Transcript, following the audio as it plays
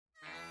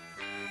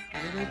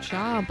Sugar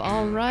Chomp.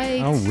 All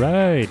right. All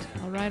right.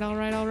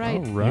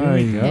 Here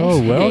we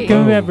go.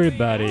 Welcome,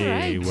 everybody. All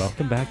right.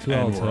 Welcome back to And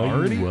I'll we're Tell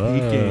already You What.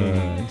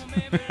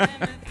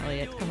 peeking.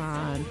 Elliot,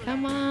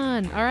 come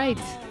on. All right.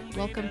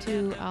 Welcome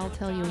to I'll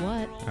Tell You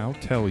What. I'll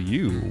tell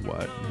you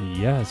what.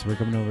 Yes, we're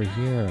coming over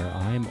here.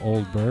 I'm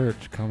Old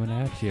Birch coming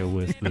at you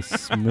with the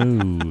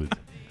smooth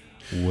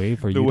way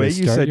for you The way to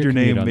you start said your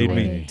name commute on made the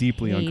me way.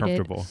 deeply Hate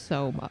uncomfortable. it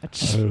so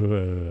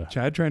much.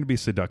 Chad trying to be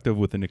seductive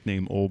with the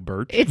nickname Old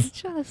Birch. It's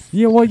just.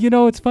 Yeah,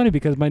 well, it's funny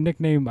because my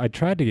nickname I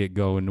tried to get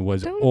going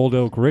was Don't- Old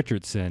Oak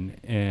Richardson,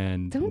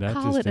 and Don't that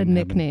call just it a didn't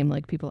happen. nickname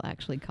like people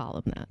actually call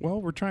him that.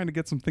 Well, we're trying to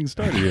get some things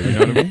started here, you know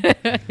what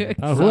I mean?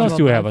 Who else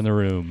do we have in the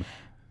room?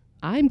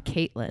 I'm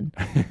Caitlin.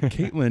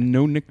 Caitlin,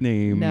 no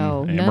nickname.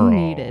 No, none Emerald.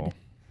 needed.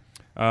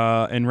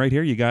 And right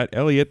here you got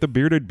Elliot the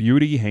Bearded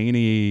Beauty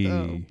Haney.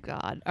 Oh,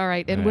 God. All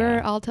right. And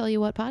we're I'll Tell You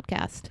What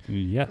podcast.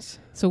 Yes.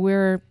 So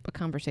we're a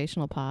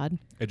conversational pod,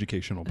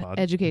 Educational pod.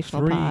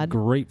 educational Three pod.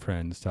 great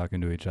friends talking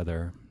to each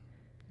other,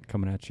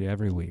 coming at you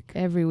every week.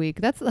 Every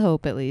week. That's the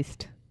hope, at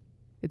least.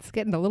 It's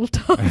getting a little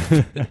tough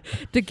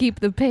to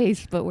keep the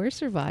pace, but we're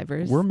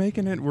survivors. We're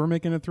making it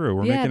through.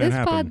 We're yeah, making it this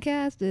happen.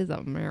 podcast is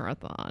a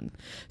marathon.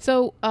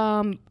 So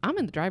I'm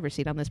in the driver's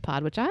seat on this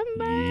pod, which I'm,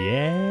 let me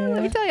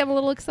Yeah. tell you, I'm a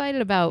little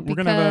excited about We're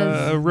because going to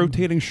have a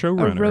rotating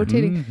showrunner.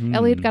 rotating. Mhm.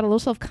 Elliot got a little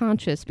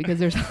self-conscious because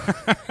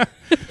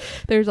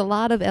there's a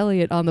lot of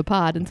Elliot on the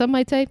pod, and some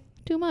might say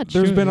too much.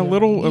 There's been a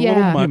little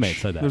Yeah. much. You may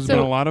say that. There's So-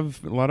 been a lot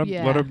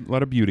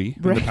of beauty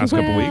in the Right. past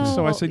couple weeks.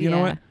 So I Well, said, you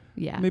know what?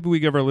 Yeah. Maybe we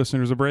give our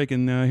listeners a break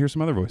and hear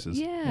some other voices.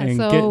 Yeah. And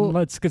so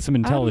let's get some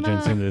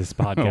intelligence in this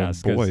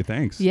podcast. Oh boy, 'cause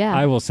thanks. yeah.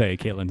 I will say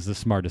Caitlin's the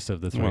smartest of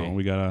the three. Well,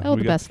 we got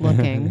the best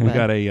looking. we but-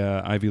 got a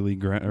Ivy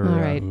League all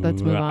right,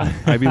 let's move on.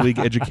 Ivy League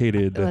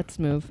educated. Let's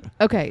move.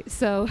 Okay,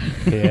 so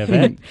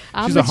Pivot.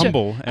 I'm She's the a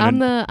humble.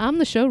 and I'm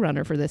the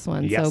showrunner for this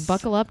one. Yes. So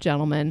buckle up,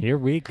 gentlemen. Here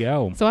we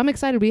go. So I'm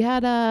excited. We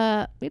had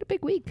a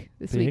big week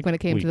this week Big when it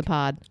came to week. the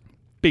pod.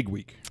 big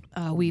week.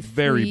 We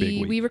Very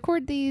big week. We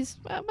record these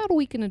about a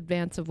week in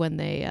advance of when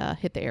they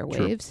hit the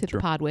airwaves, hit true.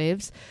 the pod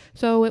waves.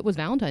 So it was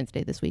Valentine's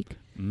Day this week,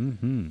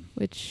 Mm-hmm.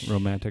 which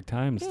Romantic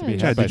times to be Yeah. had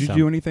Chad, by did you some.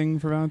 do anything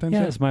for Valentine's Day?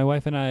 Yes, my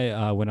wife and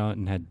I went out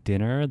and had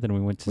dinner. Then we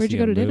went to Where'd see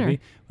you go a to dinner? movie.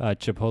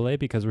 Chipotle,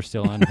 because we're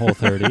still on Whole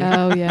 30.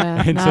 oh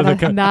yeah, And so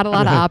not a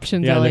lot of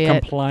options, yeah, the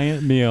Elliot.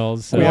 compliant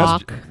meals. So We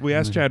Walk.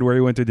 asked Chad where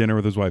he went to dinner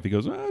with his wife. He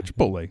goes,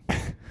 Chipotle.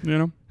 You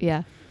know.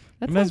 Yeah,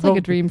 that Might sounds as like well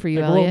a dream for you,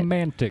 like Elliot.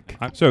 romantic.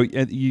 So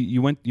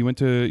you went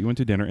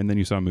to dinner and then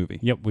you saw a movie.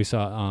 Yep, we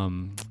saw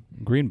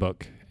Green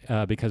Book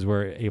because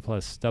we're A+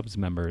 Stubbs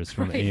members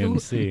from Right,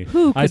 AMC.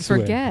 Who I could swear.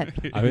 forget?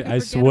 I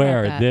forget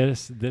swear about that.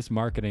 this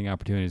marketing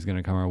opportunity is going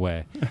to come our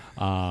way.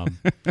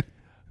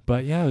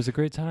 But yeah, it was a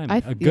great time. I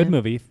A th- good yeah.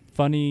 movie,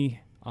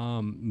 funny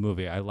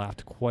movie. I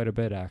laughed quite a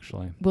bit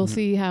actually. We'll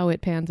see how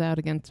it pans out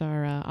against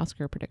our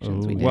Oscar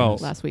predictions we Ooh. did Well,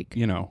 last week.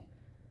 You know,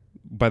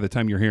 by the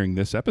time you're hearing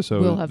this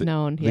episode, We'll have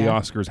known. the Yeah,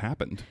 Oscars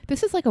happened.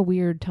 this is like a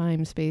weird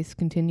time-space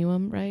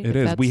continuum, right? It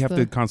If is. We that's have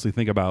the to constantly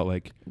think about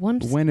like one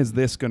when is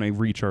this going to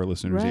reach our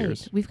listeners' right.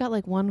 ears? We've got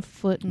like one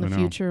foot in I the know,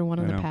 future, one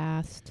in I the know.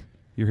 past.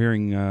 You're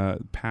hearing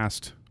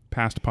past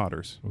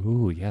Potters.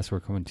 Ooh, yes, we're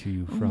coming to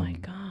you Oh from my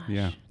gosh!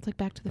 Yeah. It's like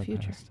Back to the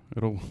Future. past.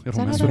 It'll Is that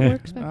how mess that with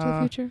works? Back to the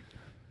Future.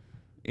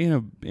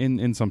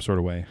 in some sort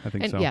of way. I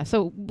think And so. yeah,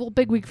 so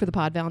big week for the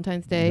pod,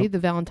 Valentine's Day. Yep.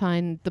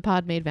 The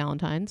pod made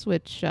Valentine's,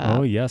 which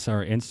Oh yes,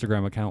 our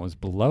Instagram account was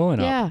blowing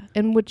up. yeah,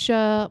 and which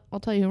I'll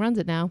tell you who runs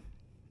it now,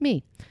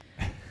 me.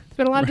 There's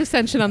been a lot of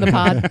dissension on the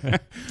pod.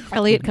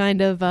 Elliot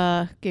kind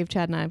of gave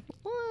Chad and I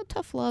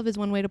tough love is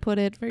one way to put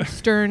it. Very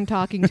stern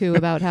talking to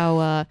about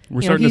how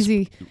We're starting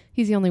to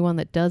he's the only one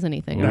that does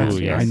anything Ooh, around yes.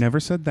 here. I never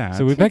said that.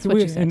 So That's what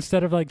you said.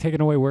 instead of like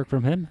taking away work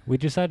from him, we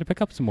decided to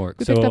pick up some work.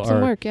 We so picked up some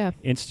our work, yeah.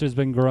 Insta's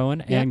been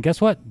growing, Yeah. and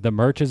guess what? The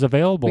merch is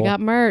available. We got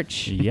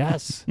merch.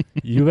 Yes.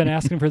 You've been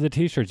asking for the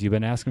T-shirts. You've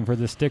been asking for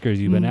the stickers.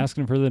 You've been Mm.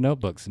 asking for the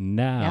notebooks.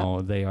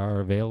 Now they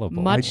are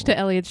available. Much to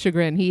Elliot's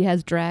chagrin, he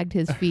has dragged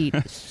his feet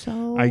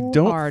so I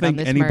don't hard on think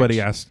this anybody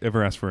merch.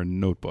 ever asked for a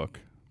notebook,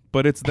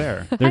 but it's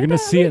there. They're going to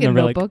see it and they'll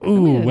be like, notebook. ooh,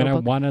 I'm gonna when I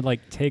notebook. want to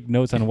like take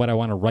notes on what I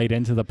want to write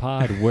into the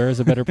pod, where's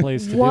a better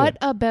place to What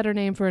do it? a better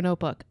name for a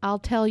notebook. I'll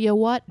tell you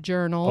what,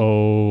 journal.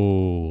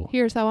 Oh,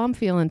 Here's how I'm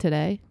feeling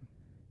today.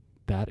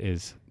 that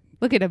is.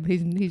 Look at him.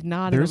 He's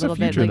nodding There's a a little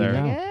bit. future like, there.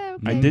 like, yeah,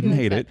 I okay, didn't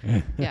good hate stuff.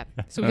 it. Yeah.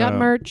 So we got Uh,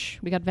 merch.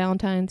 We got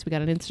Valentine's. We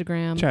got an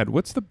Instagram. Chad,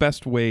 what's the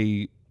best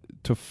way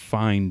to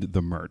find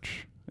the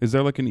merch? Is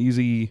there like an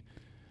easy?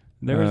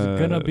 There's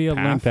going to be a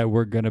link path? that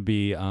we're going to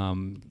be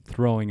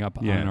throwing up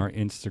Yeah. on our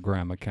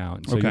Instagram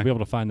account. So Okay. you'll be able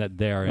to find that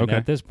there. And Okay.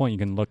 at this point, you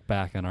can look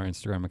back on our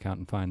Instagram account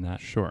and find that.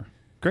 Sure.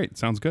 Great.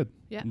 Sounds good.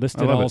 Yeah.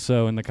 Listed love it.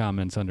 also in the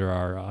comments under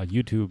our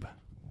YouTube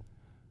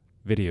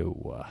video.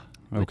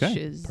 Which Okay.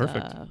 is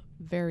Perfect.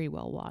 very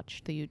well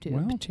watched, the YouTube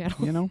Well, channel.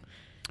 you know,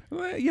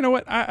 Well, you know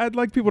what? I'd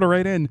like people to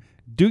write in.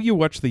 Do you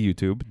watch the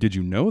YouTube? Did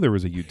you know there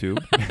was a YouTube?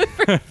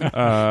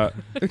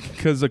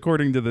 Because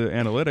according to the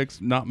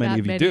analytics, not many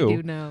of you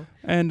do. know.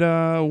 And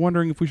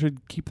wondering if we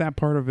should keep that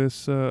part of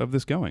this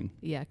going.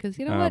 Yeah, because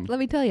you know what? Let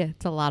me tell you,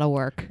 it's a lot of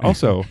work.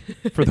 Also,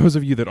 for those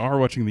of you that are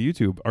watching the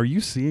YouTube, are you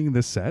seeing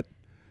this set?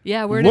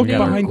 Yeah, we're Look in a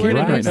behind new, we're in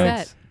a Caitlin new right now.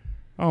 set.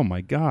 Oh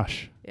my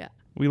gosh. Yeah.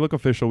 We look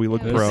official. We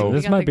look Yeah, pro. We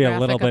This got might the be a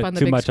little graphic up bit on the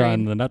too big much screen.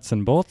 on the nuts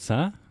and bolts,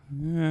 huh?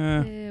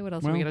 What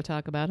else are we well. going to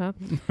talk about, huh?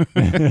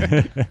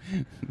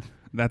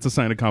 That's a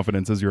sign of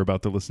confidence as you're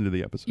about to listen to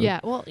the episode. Yeah,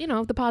 well, you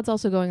know, the pod's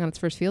also going on its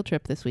first field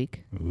trip this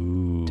week.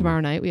 Ooh.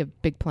 Tomorrow night, we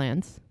have big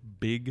plans.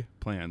 Big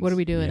plans. What are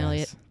we doing, Yes.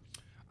 Elliot?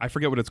 I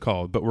forget what it's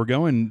called, but we're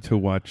going to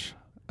watch.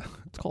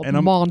 It's called And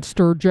I'm-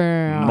 Monster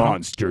Jam.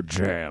 Monster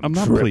Jam. I'm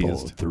not Triple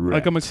pleased. threat.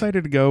 Like, I'm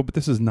excited to go, but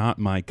this is not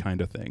my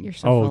kind of thing. You're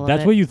so full Oh, of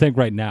that's it. what you think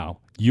right now.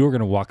 You're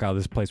going to walk out of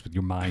this place with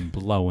your mind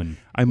blowing.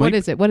 I might. What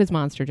is it? What is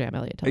Monster Jam,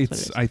 Elliot? Tell us what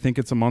it It's. is. I think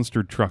it's a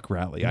monster truck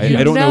rally. You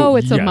I don't know.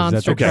 it's a Yes, monster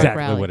that's truck exactly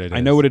rally. what it is.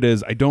 I know what it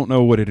is. I don't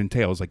know what it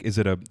entails. Like, is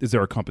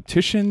there a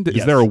competition? Is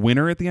Yes. there a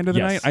winner at the end of the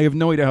Yes. night? I have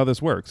no idea how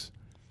this works.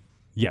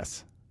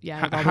 Yes.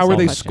 Yeah, with all the How are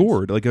they questions.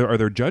 scored? Like, are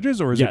there judges,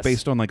 or is it Yes.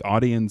 based on like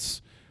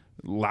audience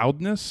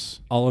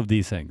loudness? All of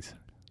these things.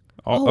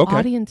 Oh, okay.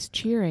 audience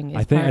cheering is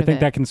I think part I of think it.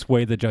 that can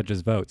sway the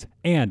judges' votes.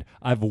 And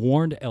I've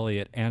warned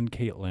Elliot and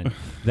Caitlin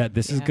that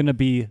this is Yeah. going to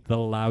be the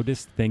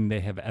loudest thing they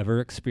have ever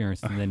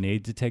experienced, and they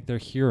need to take their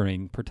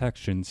hearing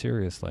protection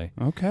seriously.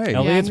 Okay.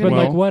 Elliot's I'm been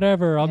gonna- like,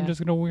 whatever, I'm Yeah. just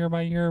going to wear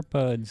my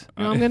earbuds.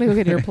 No, I'm going to go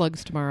get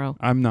earplugs tomorrow.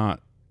 I'm not.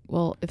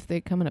 Well, if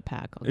they come in a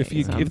pack, I'll If get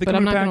you some. they but come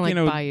I'm not back,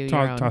 gonna, like, buy you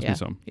your own. toss Yeah. me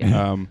some.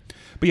 Yeah.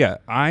 But yeah,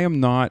 I am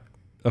not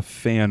a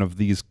fan of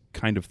these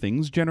kind of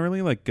things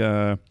generally. Like,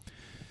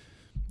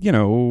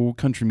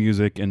 country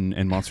music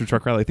and monster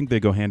truck rally. I think they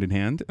go hand in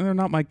hand, and they're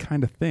not my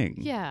kind of thing.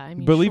 Yeah, I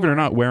mean, Believe it sure. or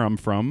not, where I'm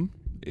from,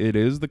 it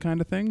is the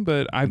kind of thing.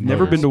 But I've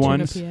never been to Tuna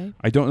one. PA.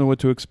 I don't know what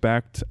to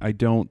expect. I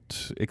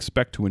don't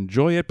expect to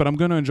enjoy it, but I'm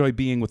going to enjoy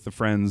being with the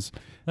friends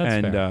That's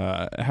and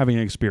fair. having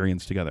an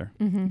experience together.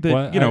 Mhm.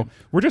 That, Well,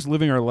 we're just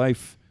living our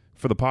life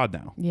for the pod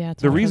now. Yeah,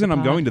 it's The all for reason I'm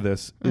pod. going to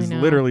this I is know.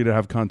 literally to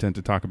have content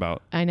to talk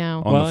about. I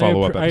know. on the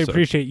follow-up I episode.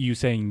 appreciate you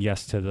saying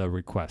yes to the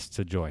request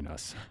to join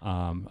us.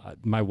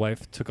 My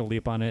wife took a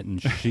leap on it,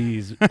 and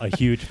she's a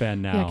huge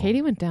fan now. Yeah,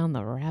 Katie went down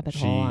the rabbit She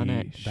hole on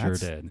it. sure That's-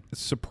 did.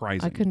 It's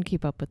surprising. I couldn't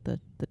keep up with the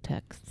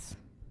texts.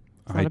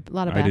 A I-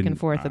 lot of I back didn't- and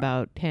forth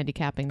about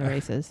handicapping the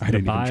races. I The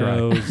didn't even try.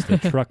 bios, the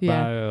truck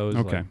Yeah. bios.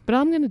 Okay. like- But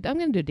I'm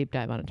gonna do a deep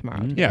dive on it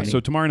tomorrow. Mm. Yeah, Ready?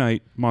 so tomorrow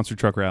night, Monster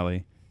Truck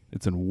Rally.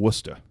 It's in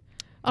Worcester.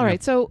 All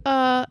right, so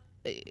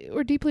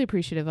we're deeply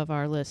appreciative of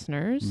our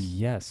listeners.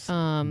 yes.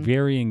 Um,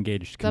 Very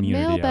engaged the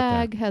community out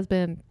mailbag there. has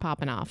been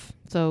popping off.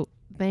 So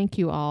thank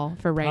you all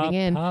for writing Pop,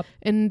 in. pop.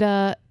 And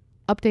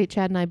update,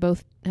 Chad and I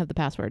both have the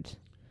passwords.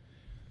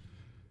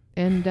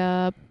 And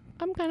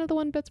I'm kind of the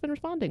one that's been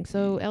responding.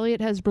 So Elliot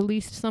has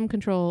released some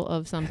control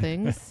of some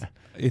things.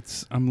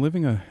 I'm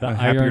living a The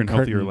happier Iron and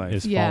healthier Curtain life.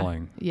 is Yeah.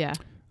 falling. Yeah.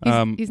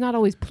 Um, He's not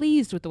always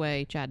pleased with the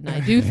way Chad and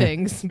I do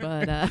things,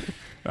 but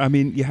I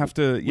mean, you have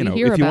to, We if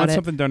hear you about want it.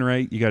 something done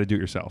right, you got to do it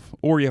yourself,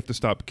 or you have to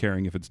stop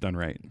caring if it's done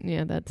right.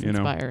 yeah, that's You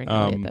know, inspiring.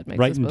 Elliot. um, That makes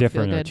Right us and both feel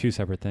different are good. two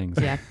separate things.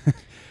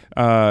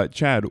 Yeah.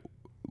 Chad,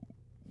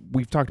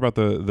 we've talked about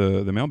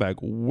the mailbag.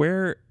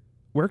 Where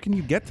can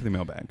you get to the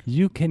mailbag?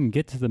 You can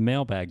get to the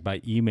mailbag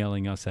by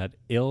emailing us at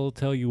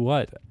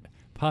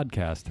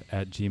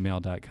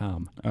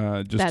illtellyoupodcast@gmail.com.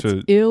 Just That's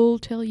to ill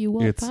tell you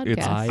what it's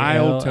podcast.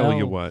 I'll tell you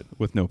ILL. what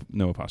with no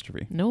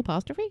apostrophe. No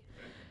apostrophe?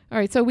 All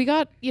right, so we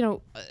got, we're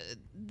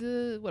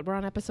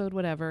on episode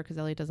whatever, because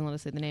Elliot doesn't let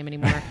us say the name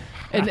anymore.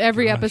 And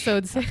every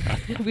episode,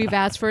 we've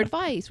asked for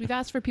advice. We've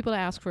asked for people to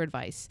ask for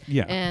advice.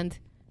 Yeah. And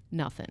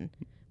nothing.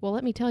 Well,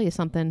 let me tell you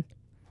something.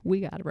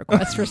 We got a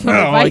request for some Oh,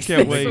 I advice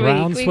can't this wait. week.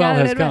 Groundswell We got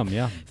an has advice. come,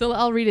 yeah. So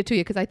I'll read it to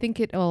you, because I think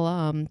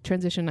it'll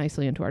transition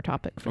nicely into our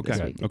topic for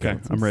this week. Okay.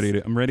 It's I'm ready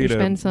there's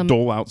been to some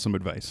dole out some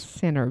advice.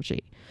 synergy.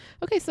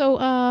 Okay,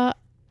 so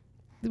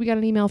we got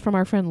an email from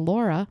our friend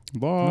Laura.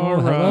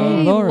 Laura. hello.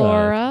 Hey, Laura.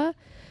 Laura.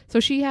 So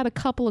she had a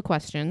couple of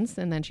questions,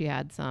 and then she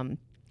had some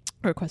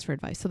requests for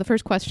advice. So the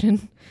first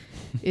question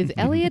is,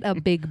 Elliot a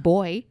big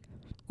boy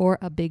or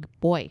a big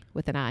boy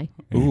with an I?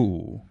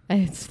 Ooh.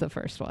 It's the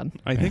first one.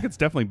 I think it's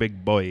definitely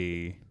big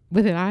boy.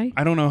 With an I?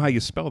 I don't know how you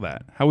spell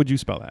that. How would you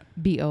spell that?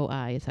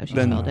 B-O-I is how she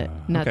Then- spelled it.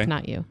 No, okay. it's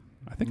not you.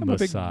 I think I'm a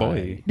big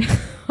boy.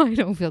 I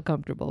don't feel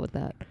comfortable with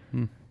that.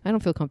 Hmm. I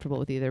don't feel comfortable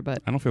with either,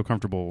 but I don't feel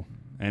comfortable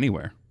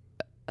anywhere.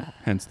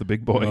 Hence the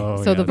big boy.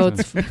 Oh, so yeah, the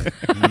votes.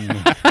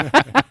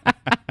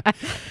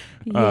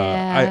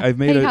 Yeah. I've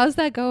made hey, a- how's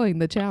that going?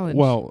 The challenge.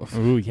 Well,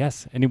 Ooh,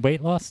 yes. Any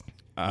weight loss?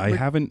 I We're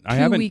haven't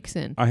 2 weeks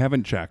in. I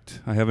haven't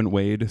checked. I haven't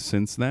weighed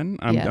since then.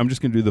 I'm Yeah. I'm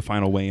just going to do the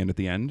final weigh in at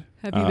the end.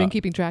 Have you been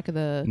keeping track of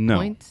the No.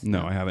 points?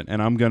 No, I haven't.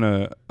 And I'm going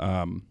to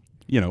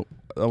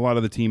a lot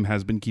of the team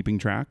has been keeping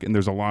track, and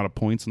there's a lot of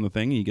points in the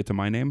thing, and you get to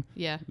my name.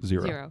 Yeah.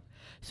 Zero.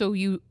 So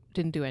you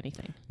didn't do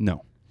anything.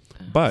 No.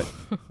 But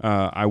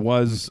I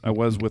was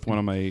with one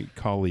of my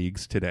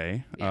colleagues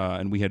today, Yeah.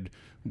 and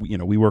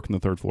we work on the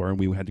third floor, and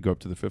we had to go up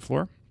to the fifth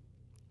floor.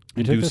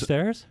 You and took do the s-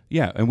 stairs?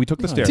 Yeah, and we took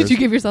the Oh. stairs. Did you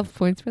give yourself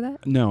points for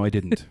that? No, I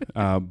didn't.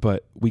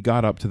 But we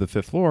got up to the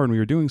 5th floor and we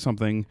were doing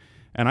something,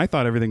 and I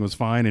thought everything was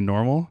fine and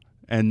normal.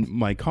 And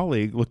my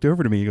colleague looked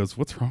over to me. He goes,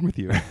 "What's wrong with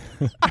you?" And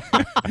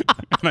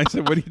I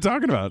said, "What are you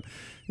talking about?"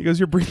 He goes,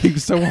 "You're breathing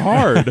so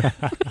hard."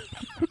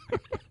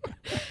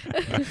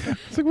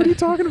 It's like, "What are you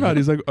talking about?"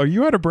 He's like, "Are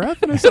you out of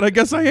breath?" And I said, "I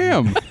guess I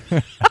am."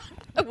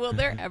 Will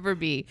there ever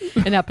be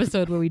an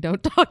episode where we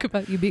don't talk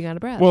about you being out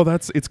of breath? Well,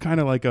 it's kind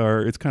of like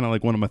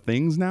one of my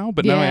things now.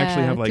 But now I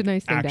actually Yeah, have it's a like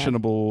nice thing to have.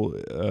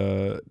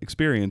 actionable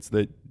experience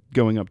that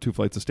going up 2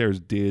 flights of stairs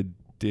did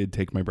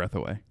take my breath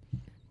away.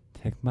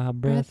 Take my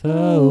breath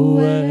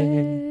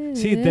away.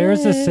 See,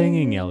 there's the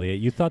singing, Elliot.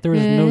 You thought there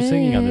was no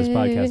singing on this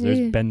podcast.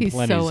 There's been He's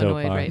plenty so so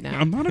annoyed far. right now.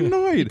 I'm not He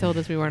annoyed. told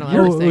us we weren't allowed to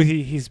Oh, sing.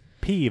 he's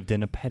peeved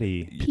in a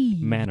petty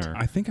Peeved. manner.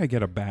 I think I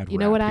get a bad You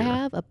know rap what I here.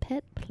 have? A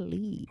pet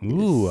please.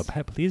 Ooh, a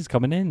pet please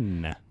coming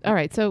in. All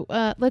right, so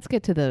let's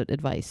get to the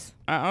advice.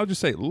 I'll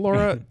just say,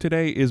 Laura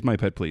today is my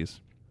pet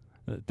please.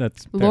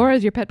 That's fair.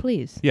 Laura's your pet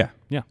please. Yeah.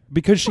 Yeah.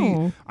 Because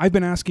Aw. I've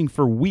been asking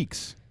for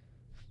weeks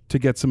to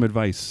get some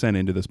advice sent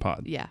into this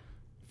pod. Yeah.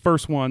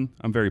 First one,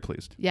 I'm very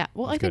pleased. Yeah.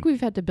 Well, That's I think good.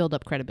 we've had to build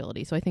up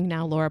credibility. So I think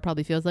now Laura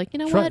probably feels like, you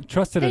know Tru- what?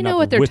 Trusted They enough know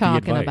what they're with the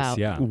talking advice, about.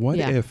 Yeah. What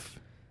Yeah. if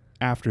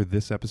after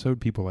this episode,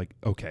 people are like,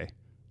 okay,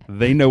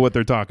 they know what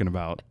they're talking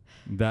about.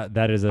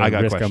 That is a I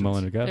got risk questions. I'm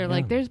willing to go. They're yeah.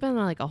 like, there's been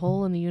like a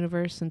hole in the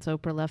universe since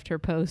Oprah left her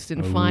post,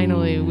 and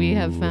finally we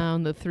have Ooh.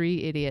 found the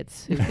 3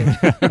 idiots who can,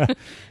 who can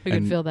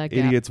And fill that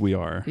gap. idiots we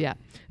are. Yeah.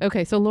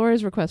 Okay, so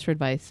Laura's request for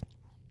advice.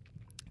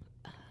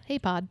 Hey,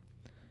 Pod.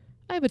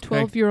 I have a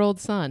 12-year-old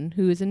son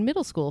who is in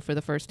middle school for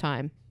the first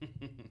time.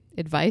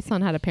 Advice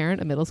on how to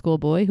parent a middle school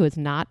boy who is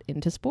not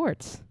into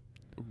sports.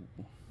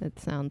 It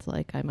sounds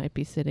like I might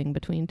be sitting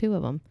between two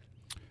of them.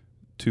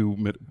 2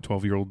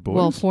 12-year-old boys.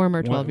 Well,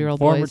 former 12-year-old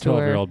Former boys who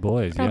are 12-year-old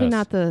boys, probably yes.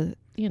 not the,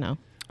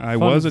 I fun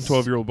was a s-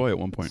 12-year-old boy at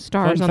one point.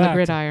 stars Fun on the fact.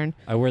 gridiron.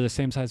 I wear the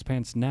same size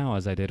pants now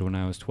as I did when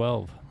I was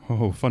 12.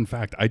 Oh, fun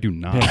fact, I do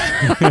not.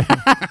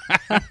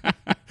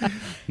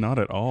 Not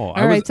at all.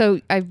 All right, so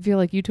I feel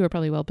like you two are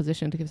probably well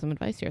positioned to give some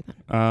advice here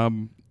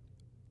then.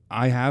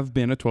 I have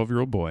been a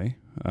 12-year-old boy.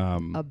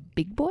 A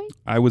big boy?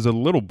 I was a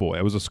little boy.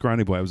 I was a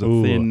scrawny boy. I was a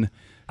Ooh, thin.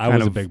 I kind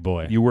was a of- big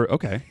boy. You were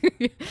okay.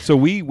 So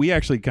we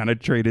actually kind of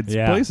traded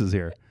Yeah. places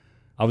here.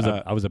 I was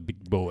a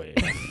big boy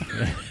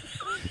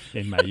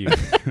in my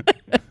youth.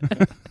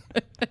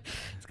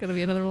 It's going to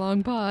be another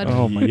long pod.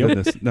 Oh my Yep.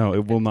 goodness! No,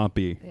 it will not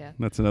be. Yeah.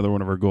 That's another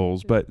one of our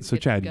goals. But so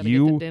Chad, Gotta get to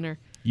you dinner.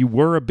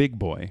 were a big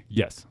boy.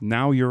 Yes.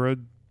 Now you're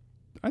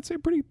I'd say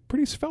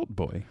pretty svelte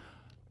boy.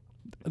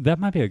 That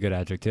might be a good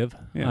adjective.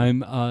 Yeah.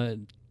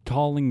 I'm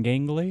tall and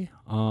gangly,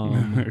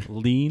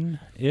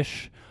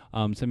 lean-ish,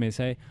 some may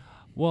say.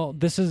 Well,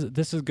 this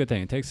is a good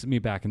thing. It takes me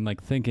back and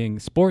like thinking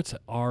sports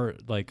are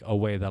like a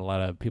way that a lot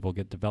of people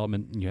get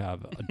development. You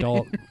have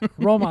adult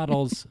role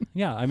models.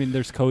 Yeah, I mean,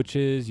 there's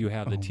coaches. You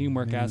have the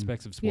teamwork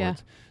aspects of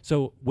sports. Yeah.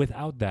 So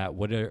without that,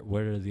 what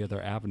are the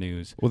other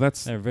avenues Well,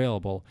 that's that are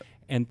available?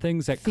 And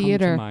things that come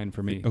Theater. to mind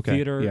for me. Okay,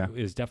 Theater yeah.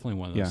 is definitely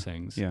one of those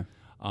things. yeah.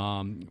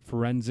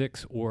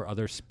 Forensics or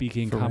other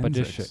speaking Forensics.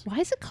 competition. Why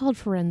is it called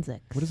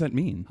forensics? What does that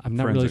mean? I'm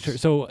not really Forensics. sure.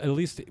 So at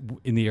least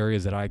in the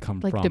areas that I come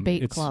Like from,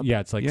 debate it's club. yeah,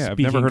 it's like Yeah, I've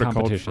speaking never heard it called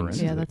competitions.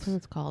 forensics. Yeah, that's what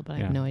it's called, but I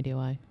Yeah. have no idea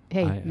why.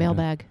 Hey, I-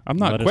 mailbag. I'm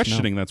Let not us know.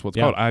 questioning that's what's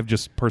Yeah. called. I've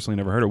just personally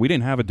never heard it. We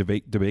didn't have a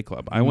debate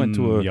club. I went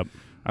to a Yep.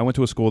 I went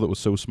to a school that was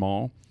so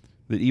small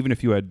that even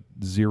if you had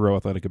zero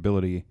athletic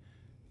ability,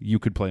 you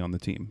could play on the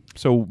team.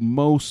 So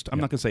I'm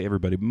not going to say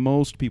everybody,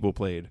 most people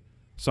played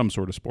some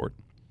sort of sport.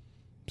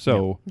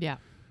 So Yeah.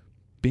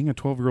 being a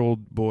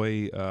 12-year-old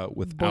boy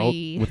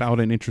without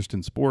an interest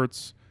in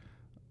sports,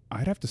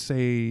 I'd have to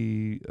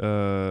say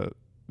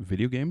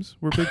video games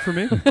were big for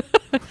me.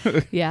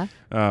 Yeah.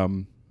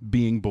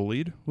 Being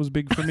bullied was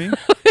big for me.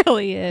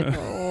 Elliot.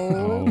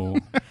 Oh.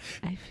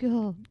 I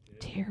feel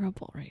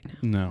terrible right now.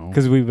 No.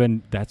 Because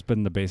that's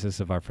been the basis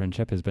of our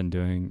friendship has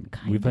been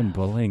we've been of.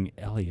 bullying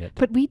Elliot.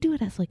 But we do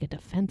it as like a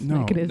defense No,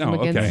 mechanism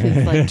no, against okay.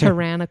 his like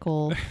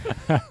tyrannical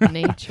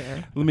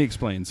nature. Let me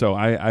explain. So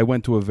I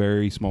went to a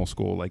very small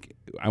school. Like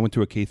I went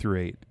to a K through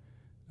 8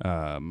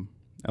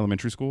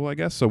 elementary school, I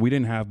guess. So we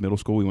didn't have middle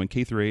school. We went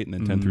K through 8 and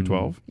then 10 through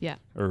 12 Yeah.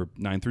 or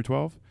 9 through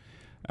 12.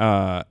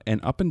 And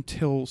up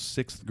until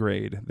 6th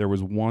grade, there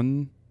was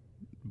one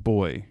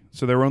boy.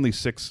 So there were only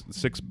six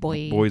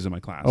boys in my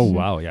class. Oh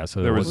wow, yeah.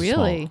 So There there was was a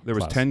small Really? There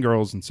was class. 10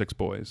 girls and 6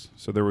 boys.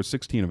 So there were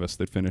 16 of us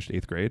that finished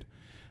 8th grade.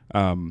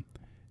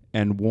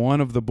 And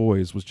one of the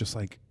boys was just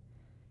like,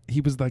 he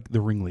was like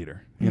the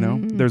ringleader, you know?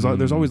 Mm.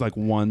 There's always like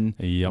one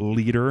Yep.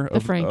 leader The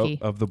Frankie.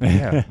 of the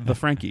yeah, the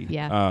Frankie.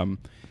 Yeah.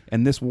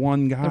 And this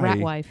one guy, The rat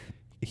wife.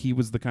 he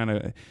was the kind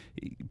of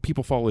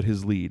people followed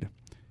his lead.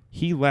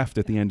 He left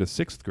at the end of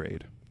 6th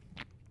grade.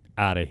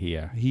 Out of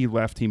here. He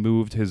left, he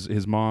moved,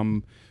 his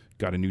mom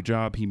got a new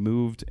job, he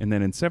moved, and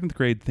then in 7th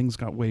grade things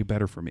got way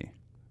better for me.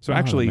 So Oh, that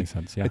actually, makes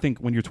sense, yeah. I think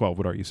when you're 12,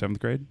 what are you, 7th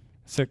grade?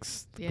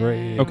 6th Yeah,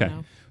 grade. I don't Okay.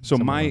 know. So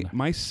Somewhere around there.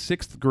 my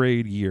 6th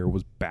grade year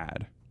was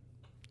bad.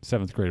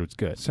 7th grade was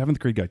good. 7th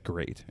grade got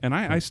great, and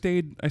I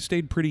stayed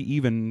pretty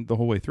even the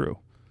whole way through.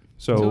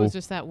 So it So was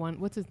just that one.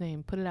 What's his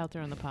name? Put it out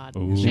there on the pod.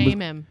 Ooh.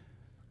 Shame him.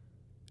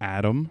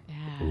 Adam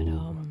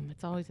Adam.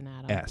 It's always an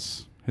Adam.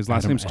 S. His last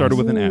Adam name started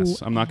with an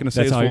S. Ooh. I'm not going to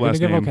say That's his all full you're gonna last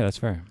give? name Okay, that's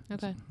fair.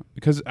 Okay.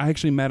 because I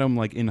actually met him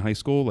like in high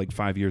school, like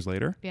 5 years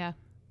later. Yeah.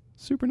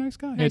 Super nice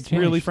guy. Nice He's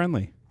really change.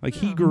 friendly. Like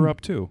he Yeah. grew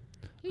up too.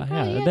 He probably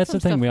Yeah, had that's some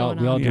the thing. stuff We all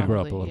going on, do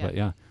grow up a probably, little bit.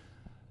 Yeah.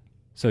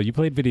 So you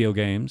played video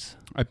games.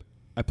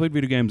 I played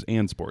video games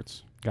and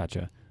sports.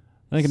 Gotcha.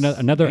 I think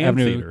another And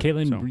avenue, theater,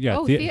 Caitlin.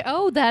 so. Yeah.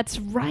 Oh, that's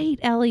right,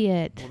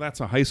 Elliot. Well, that's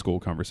a high school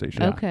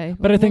conversation. Okay.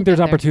 But I Well, think we'll there's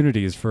get there.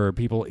 opportunities for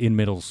people in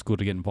middle school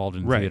to get involved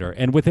in Right. theater,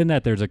 and within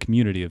that, there's a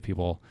community of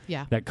people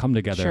Yeah. that come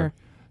together. Sure.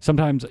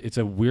 Sometimes it's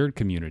a weird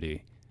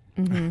community.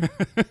 hmm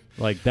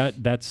Like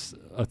that's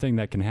a thing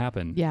that can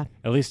happen. Yeah.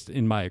 At least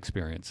in my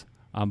experience.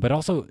 But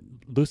also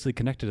loosely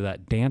connected to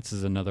that, dance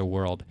is another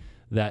world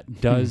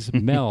that does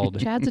meld.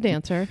 Chad's a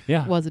dancer.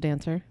 Yeah. Was a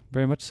dancer.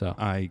 Very much so.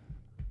 I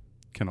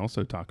can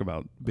also talk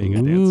about being a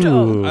Ooh. dancer.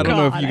 Oh, I don't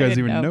know if God, you I guys didn't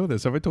even know. know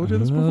this. Have I told you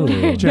this Oh.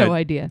 before? Chad, No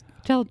idea.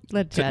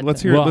 Let Chad.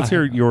 let's know. hear. Well, let's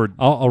hear your.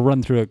 I'll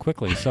run through it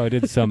quickly. So I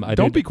did some. I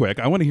Don't did, be quick.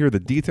 I want to hear the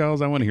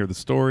details. I want to hear the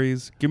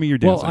stories. Give me your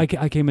dance. Well,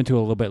 I came into it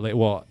a little bit late.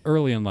 Well,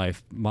 early in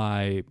life,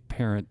 my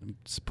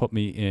parents put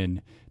me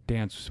in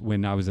dance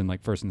when I was in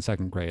like first and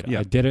second grade. Yeah.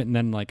 I did it, and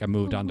then like I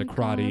moved on to my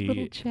God, little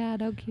karate.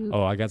 Chad, how cute.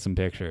 Oh, I got some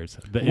pictures.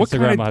 The what Instagram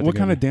kind I'll have of to what give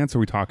kind you. of dance are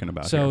we talking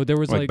about? So here? there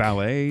was like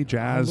ballet,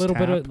 jazz, a little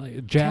tap? bit of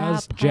like,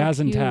 jazz, Tap, how jazz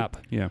and cute. tap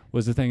Yeah.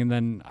 was the thing, and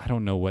then I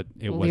don't know what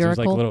it was. It was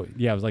like Lyrical? little,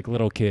 yeah, it was like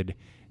little kid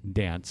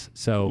dance.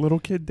 So, Little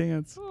kid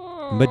dance.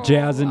 but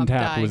jazz and I'm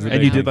tap dying was the right And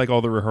big you now. did like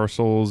all the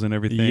rehearsals and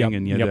everything, Yep,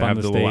 and you had yep, to on have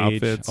the the little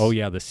stage. outfits. Oh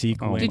yeah, the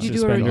sequence. Did you do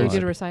suspenders.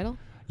 a recital?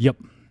 Yep.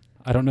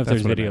 I don't know if That's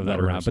there's what I video of meant, that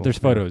not around, rehearsal. but there's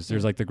Yeah. photos.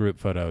 There's like the group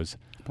photos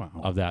Wow.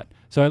 of that.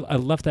 So I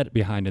left that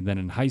behind, and then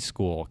in high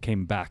school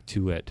came back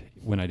to it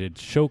when I did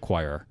show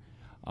choir,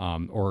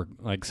 or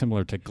like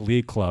similar to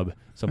Glee Club,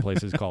 some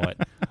places call it.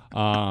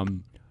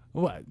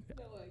 What?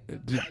 I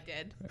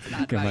did.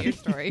 Not Come about on. your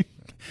story.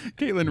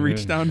 Caitlin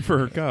reached down for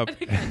her cup,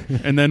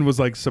 and then was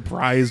like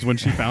surprised when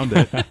she found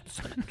it.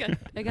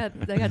 I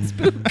got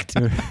spooked.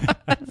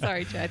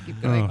 Sorry, Chad.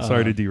 Keep going. Oh,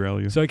 sorry to derail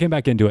you. So I came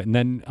back into it, and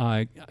then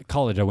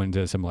college I went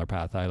into a similar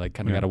path. I like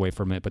kind of Yeah. got away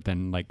from it, but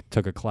then like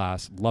took a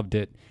class, loved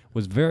it,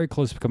 was very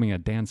close to becoming a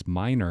dance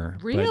minor.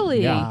 but,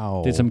 Really? yeah,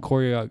 Wow. did some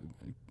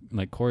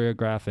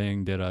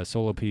choreographing, did a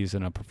solo piece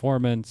and a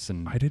performance,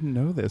 and I didn't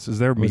know this. Is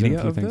there Was in a media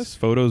few of things. this?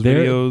 Photos,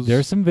 there, videos?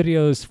 there's some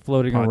videos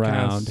floating podcasts.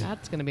 around.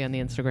 That's going to be on the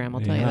Instagram.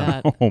 I'll tell you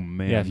Yeah. that. Oh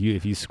man. Yeah,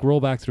 if you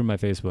scroll back through my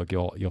Facebook,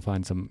 you'll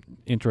find some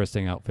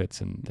interesting outfits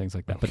and things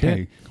like that. But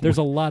Okay. there's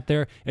a lot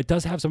there. It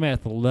does have some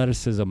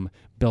athleticism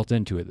built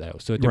into it, though.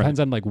 So it Right. depends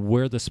on like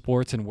where the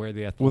sports and where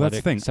the athletic Well, that's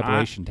the thing.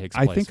 separation takes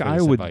I place. think for I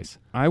this would advice.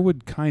 I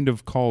would kind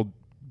of call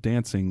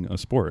dancing a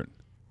sport.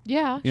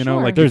 Yeah, You know,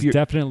 sure. like There's you-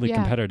 definitely Yeah.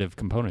 competitive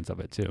components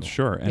of it too.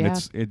 Sure, and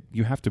Yeah.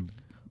 you have to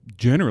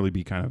generally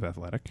be kind of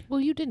athletic.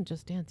 Well, you didn't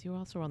just dance. You were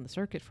also on the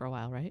circuit for a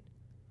while, right?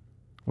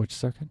 Which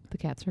circuit? The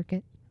cat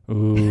circuit.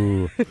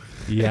 Ooh,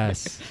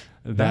 yes.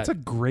 That's a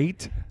That-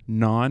 great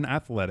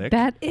non-athletic.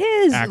 That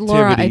is,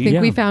 Laura. I Activity.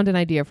 think we Yeah. found an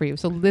idea for you.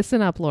 So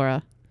listen up,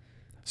 Laura.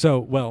 So,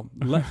 well,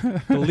 the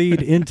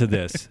lead into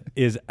this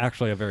is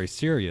actually a very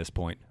serious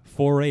point.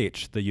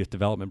 4-H, the youth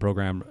development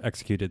program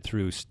executed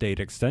through state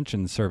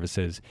extension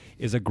services,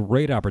 is a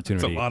great It's a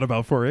opportunity. lot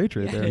about 4-H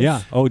right there.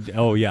 Yeah.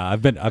 Oh, yeah.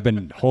 I've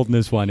been holding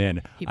this one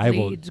in. He I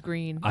will. bleeds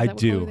green. Is I that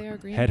what color do. they are,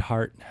 green? Head,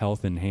 heart,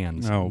 health, and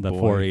hands. Oh, the boy.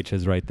 4-H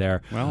is right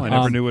there. Well, I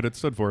never Um, knew what it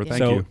stood for. Thank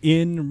so you.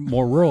 in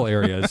more rural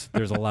areas,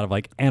 there's a lot of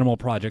like animal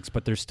projects,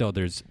 but there's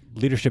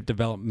leadership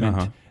development.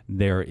 Uh-huh.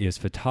 There is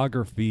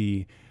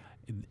photography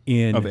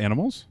in Of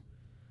animals?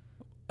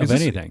 of Is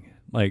this- anything.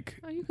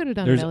 Like Oh, you could have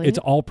done it, Elliot. it's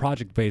all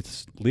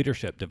project-based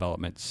leadership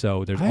development.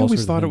 So there's I all always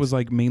sorts of thought it things. was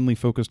like mainly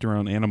focused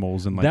around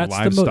animals and like that's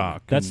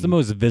livestock. That's the and-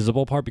 most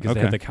visible part because they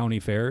Okay. have the county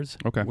fairs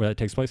Okay. where that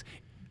takes place.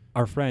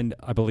 Our friend,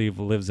 I believe,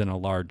 lives in a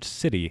large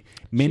city.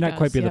 May She not does,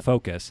 quite be the yep.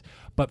 focus,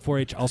 but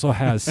 4-H also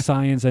has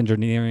science,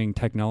 engineering,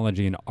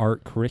 technology, and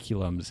art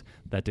curriculums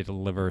that they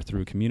deliver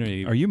through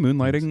community. Are you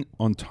moonlighting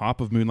on top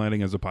of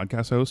moonlighting as a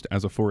podcast host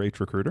as a 4-H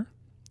recruiter?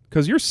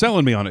 Because you're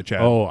selling me on it,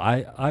 Chad. Oh, I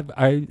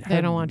They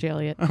had- don't want you,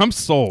 Elliot. I'm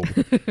sold.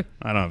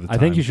 I don't have the time. I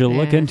think you should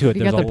look Yeah, into it.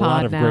 you There's got a the lot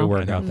pod of now. great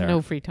work out There's there.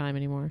 no free time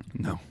anymore.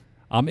 No.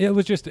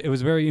 It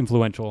was very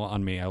influential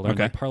on me. I learned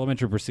Okay. like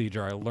parliamentary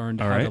procedure. I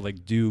learned All how to right.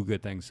 like do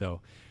good things.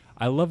 So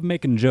I love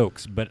making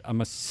jokes, but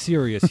I'm a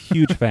serious,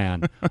 huge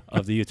fan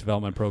of the youth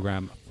development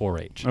program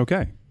 4-H.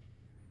 Okay.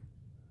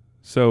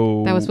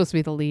 So That was supposed to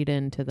be the lead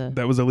in to the.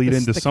 that was a lead the-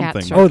 into the cat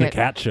something. show. Oh, the Circuit.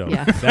 cat show.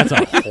 Yeah. That's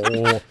a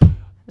whole.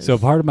 So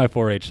part of my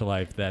 4-H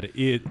life that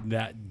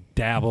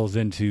dabbles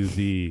into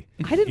the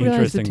I didn't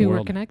realize the interesting two were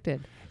world.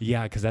 connected.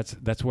 Yeah, because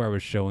that's where I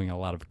was showing a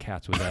lot of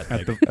cats was at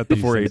at like, the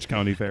these 4-H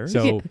county fairs.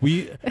 So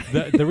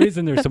the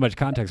reason there's so much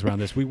context around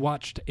this, we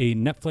watched a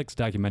Netflix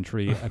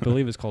documentary. I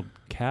believe it's called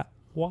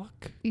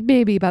Catwalk.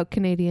 Maybe about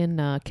Canadian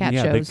cat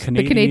Yeah, shows.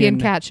 The Canadian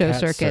cat show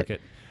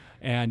circuit.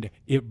 And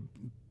it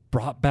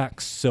brought back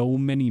so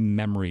many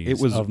memories. it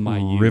was of my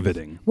youth.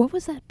 riveting. What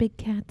was that big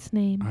cat's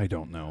name? I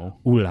don't know.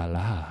 Ooh la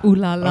la. Ooh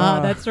la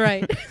la, that's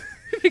right.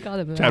 we called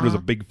him. Chad was a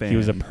big fan. He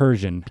was a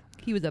Persian.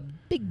 He was a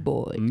big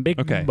boy. Big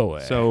Okay, boy.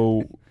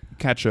 so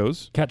cat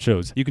shows. cat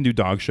shows. You can do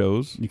dog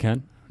shows, You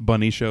can?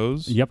 bunny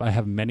shows. Yep, I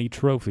have many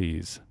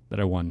trophies that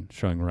I won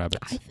showing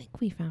rabbits. I think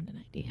we found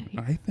an idea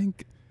here. I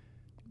think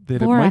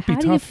that Laura, it might be how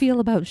tough. do you feel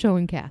about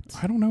showing cats?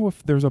 I don't know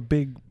if there's a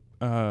big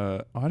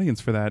audience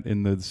for that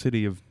in the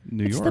city of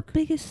New It's York. the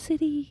biggest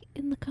city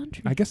in the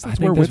country. I guess I that's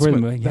think where that's where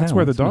Westmin- the- that's yeah,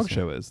 where the dog Westminster.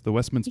 show is. The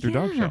Westminster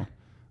Dog Yeah. Show.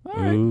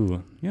 All right.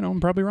 Ooh. I'm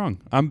probably wrong.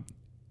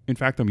 In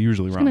fact, I'm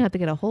usually You're wrong. gonna have to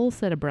get a whole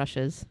set of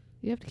brushes.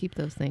 You have to keep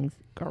those things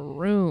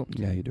groomed,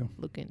 Yeah, you do.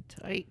 looking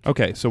tight.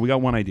 Okay, so we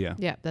got one idea.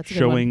 Yeah, that's a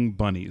good one. Showing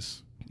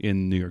bunnies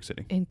in New York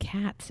City. And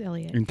cats,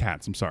 Elliot. In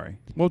cats, I'm sorry.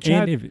 Well,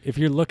 Chad, And if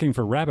you're looking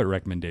for rabbit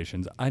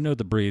recommendations, I know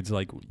the breeds.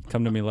 Like,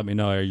 come to me, let me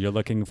know. Are you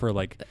looking for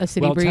like A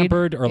city breed?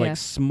 well-tempered or Yeah. like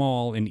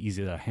small and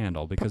easy to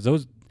handle? Because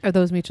those Are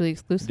those mutually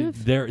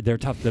exclusive? they're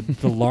tough.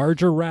 The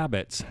larger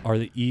rabbits are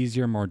the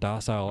easier, more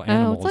docile Oh,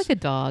 animals. it's like a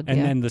dog. and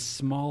yeah. then the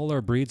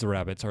smaller breeds of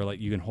rabbits are like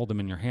you can hold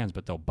them in your hands,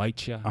 but they'll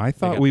bite you. I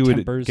thought we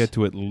would get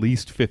to at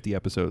least 50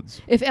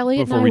 episodes. if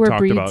Elliot before and I we were talked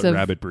breeds about of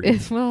rabbit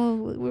breeds. well,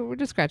 we're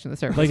just scratching the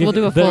surface. Like we'll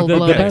do a the full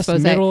blown best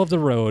expose. middle of the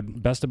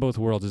road, best of both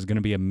worlds is going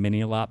to be a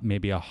mini lop,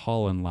 maybe a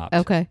Holland lop.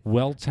 Okay.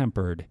 Well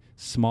tempered,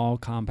 small,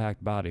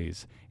 compact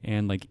bodies,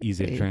 and like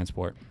easy to Okay.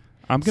 transport.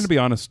 I'm going to be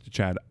honest,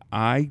 Chad.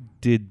 I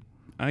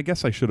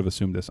guess I should have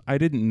assumed this. I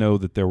didn't know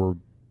that there were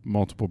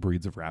multiple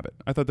breeds of rabbit.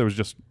 I thought there was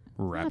just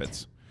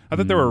rabbits. I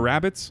thought there were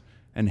rabbits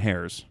and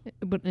hares.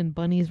 And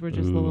bunnies were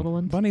just the Ooh. little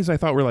ones. Bunnies I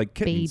thought were like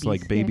kittens, Babies.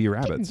 like baby Yeah,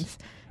 rabbits. kittens.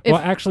 Well,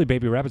 actually,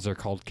 baby rabbits are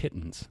called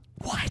kittens.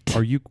 What?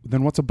 Are you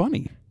then what's a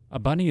bunny? A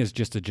bunny is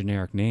just a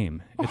generic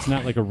name. It's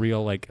not like a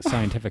real like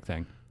scientific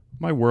thing.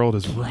 My world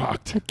is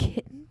rocked. A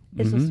kitten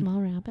is a Mhm.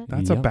 small rabbit?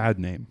 That's a Yep. bad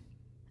name.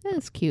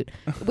 That's cute.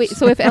 Wait,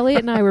 so if Elliot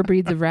and I were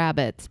breeds of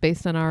rabbits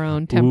based on our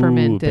own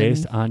temperament Ooh,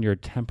 based and on your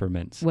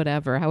temperaments.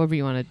 whatever, however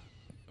you want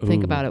to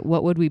think about it,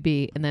 what would we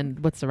be? And then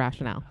what's the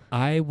rationale?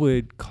 I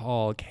would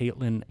call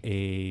Caitlin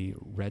a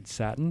red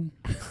satin.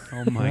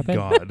 Oh my Rabbit?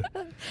 God.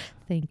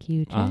 Thank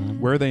you, Chad.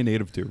 Where are they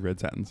native to? Red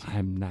satins.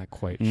 I'm not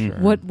quite Mm. sure.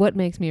 What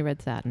makes me a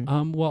red satin?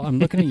 Well, I'm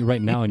looking at you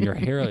right now, and your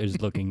hair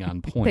is looking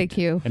on point. Thank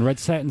you. And red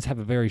satins have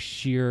a very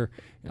sheer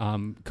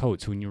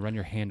coat, so when you run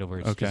your hand over,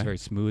 it's Okay. just very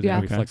smooth Yeah.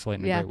 and Okay. reflects light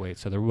in Yeah. a great way.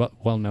 So they're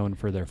well known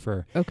for their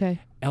fur. Okay.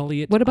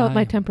 Elliot, What about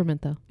my I-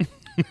 temperament, though?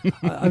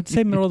 I would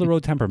say middle of the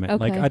road temperament.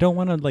 Like Okay. I don't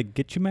want to like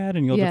get you mad,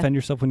 and you'll Yeah. defend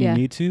yourself when Yeah.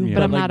 you need to. Yeah.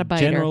 But I'm like, not a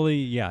biter.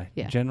 Generally, Yeah.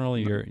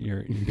 Generally, you're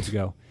good to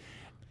go.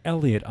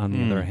 Elliot, on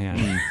the other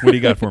hand, What do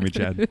you got for me,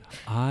 Chad?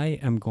 I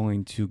am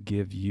going to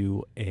give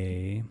you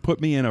a. Put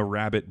me in a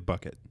rabbit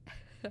bucket.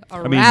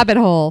 A mean- rabbit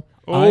hole.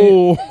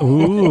 Oh.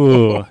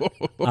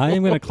 Ooh. I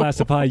am going to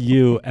classify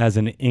you as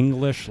an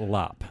English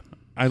lop.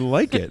 I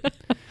like it.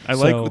 I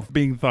So- like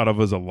being thought of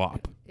as a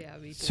lop. Yeah,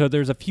 me So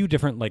there's a few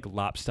different like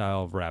lop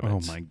style of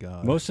rabbits. Oh my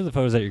God. Most of the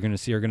photos that you're going to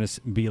see are going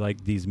to be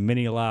like these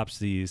mini lops,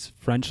 these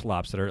French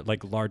lops that are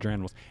like larger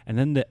animals. And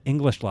then the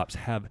English lops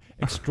have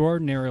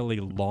extraordinarily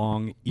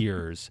long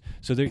ears.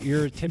 So their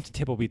ear tip to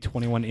tip will be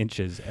 21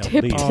 inches at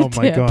Tip least. to Oh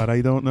my tip. God,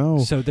 I don't know.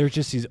 So they're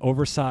just these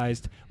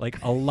oversized,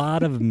 like a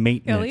lot of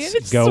maintenance Elliot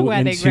is go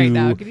sweating into right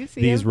now. Can you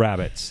see these him?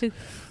 rabbits.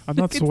 I'm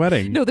not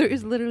sweating. No, there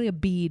is literally a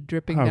bead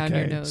dripping down your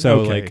Okay. nose.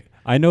 So Okay. like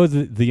I know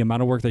the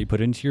amount of work that you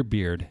put into your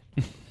beard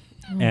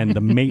and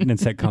the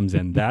maintenance that comes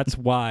in. That's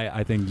why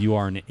I think you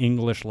are an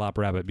English lop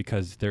rabbit,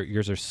 because their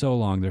ears are so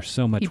long. There's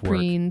so much He work.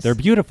 preens. They're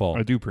beautiful,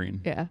 I do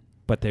preen. yeah.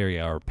 but they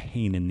are a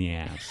pain in the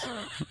ass.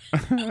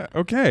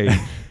 Okay.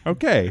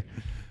 Okay.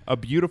 A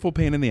beautiful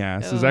pain in the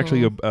ass is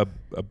actually Oh.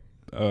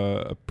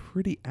 a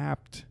pretty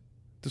apt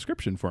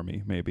description for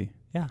me, maybe.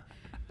 Yeah.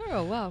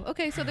 Oh, wow.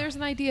 Okay, so there's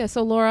an idea.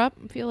 So, Laura,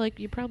 I feel like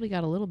you probably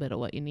got a little bit of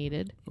what you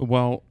needed.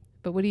 Well,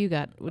 But what do you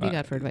got? What do you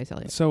got for advice,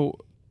 Elliot? so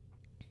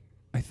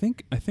I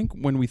think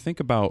when we think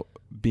about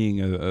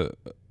being a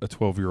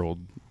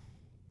 12-year-old,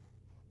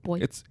 Boy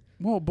it's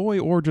boy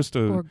or just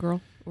a or girl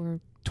or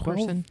 12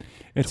 person.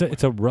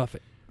 It's a rough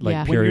like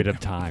Yeah. period of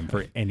time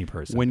for any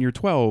person. when you're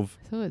 12,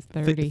 So it's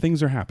 30.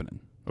 things are happening,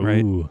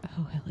 right? Ooh.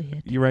 Oh,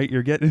 Elliot. You're right.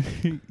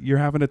 You're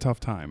having a tough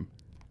time.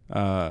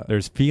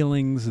 There's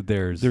feelings.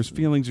 There's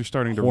Feelings. You're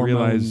starting to hormones.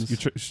 realize.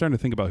 You're starting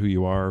to think about who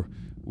you are,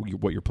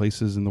 what your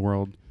place is in the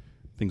world.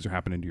 Things are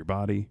happening to your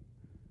body.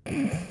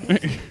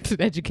 It's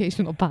an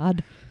educational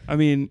pod. I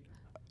mean,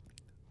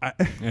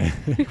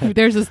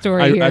 There's a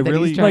story I here that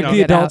really- he's trying like to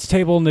the get out. adults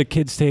table and the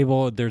kids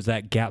table. There's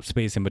that gap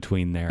space in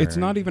between there. it's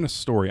not even a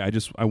story.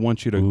 I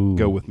want you to Ooh.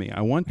 go with me.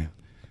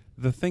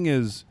 The thing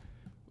is,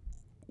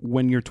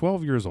 when you're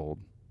 12 years old,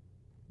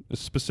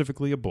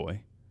 specifically a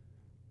boy,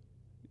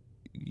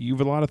 you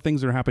have a lot of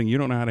things that are happening. You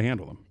don't know how to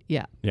handle them.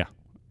 Yeah.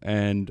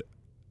 And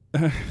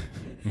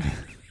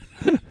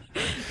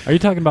Are you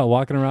talking about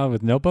walking around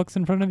with notebooks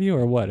in front of you,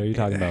 or what are you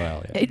talking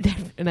about, Elliot?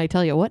 And I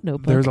tell you what,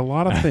 notebook. there's a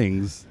lot of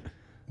things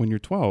when you're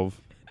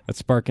 12. That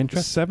spark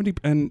interest? 70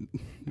 and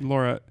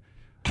Laura,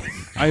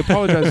 I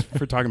apologize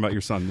for talking about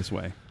your son this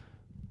way,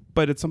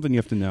 but it's something you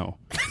have to know.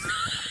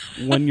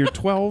 When you're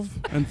 12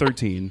 and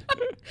 13,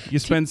 you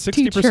spend 60%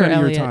 teach her, of your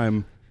Elliot.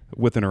 time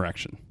with an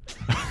erection.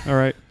 All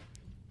right?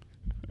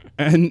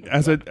 And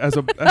as a as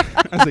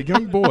a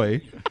young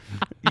boy,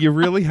 you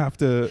really have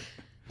to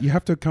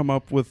come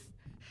up with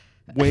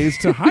ways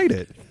to hide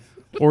it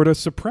or to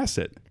suppress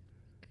it.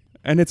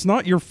 And it's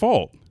not your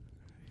fault.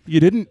 You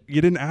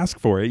didn't ask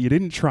for it. You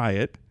didn't try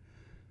it.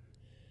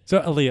 So,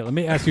 Elliot, let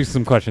me ask you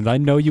some questions. I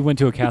know you went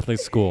to a Catholic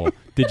school.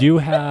 Did you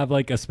have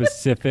like a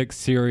specific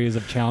series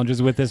of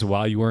challenges with this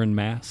while you were in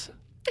Mass?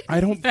 I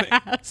don't think.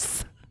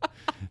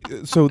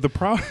 So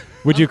the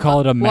Would you call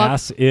it a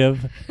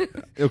massive?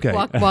 Okay.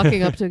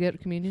 Walking up to get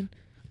communion.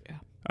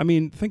 I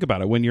mean, think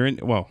about it. When you're in,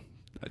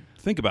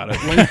 think about it.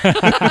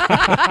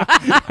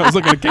 I was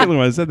looking at Caitlin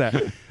when I said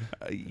that.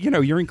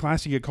 You're in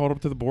class, you get called up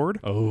to the board.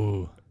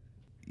 Oh.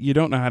 You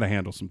don't know how to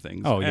handle some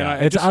things. Oh, yeah.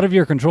 It's out of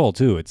your control,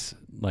 too. It's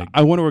like...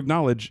 I want to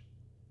acknowledge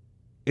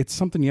it's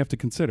something you have to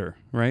consider,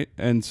 right?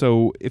 And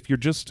so if you're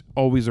just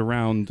always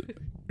around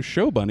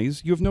show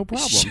bunnies, you have no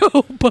problem.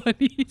 Show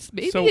bunnies.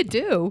 Maybe So- you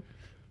do.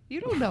 You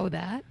don't know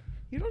that.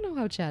 You don't know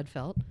how Chad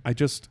felt. I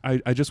just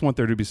want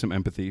there to be some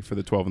empathy for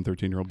the 12 and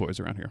 13-year-old boys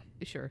around here.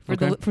 Sure. For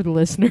Okay. the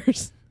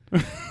listeners.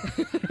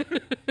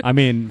 I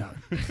mean,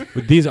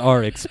 these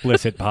are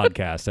explicit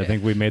podcasts. I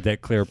think we made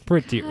that clear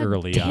pretty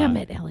early on. Damn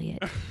it,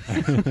 Elliot.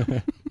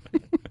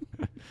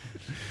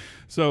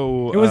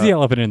 So It was the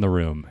elephant in the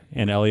room,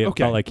 and Elliot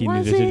Okay. felt like he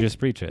Was needed to it? just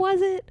preach it.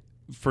 Was it?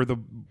 for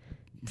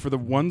the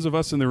ones of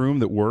us in the room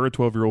that were a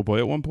 12-year-old boy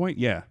at one point,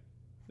 yeah,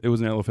 it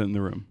was an elephant in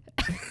the room.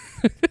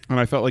 And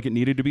I felt like it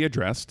needed to be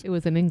addressed. It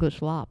was an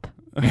English lop.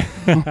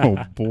 Oh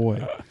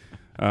boy.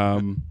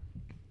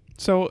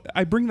 So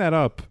I bring that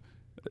up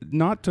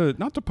not to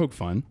poke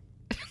fun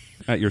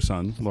at your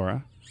son,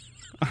 Laura.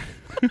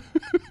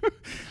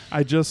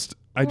 I just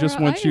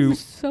want you. I'm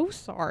so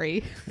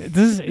sorry.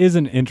 This is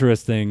an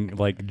interesting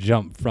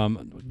jump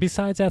from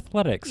besides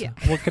athletics. Yeah.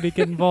 What could he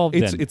get involved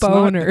in? It's not.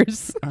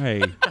 Boners.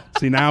 Hey,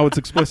 see now it's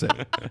explicit.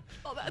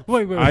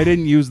 Wait. I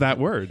didn't use that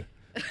word.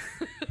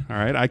 All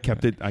right, I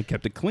kept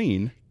it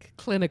clean.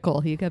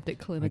 Clinical. He kept it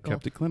I clinical.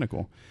 kept it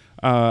clinical.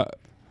 I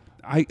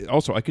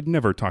could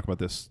never talk about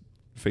this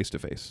face to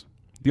face.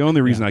 The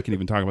only reason I can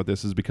even talk about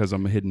this is because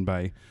I'm hidden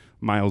by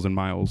miles and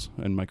miles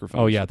and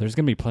microphones. Oh yeah, there's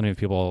gonna be plenty of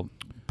people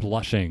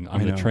blushing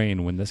on I the know.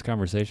 train when this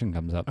conversation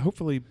comes up,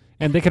 Hopefully,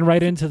 and they can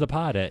write into the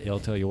pod at I'll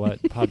tell you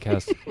what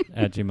podcast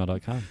at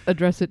gmail.com.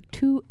 Address it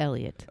to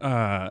Elliot.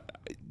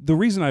 the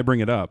reason I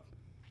bring it up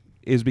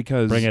is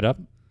because Bring it up.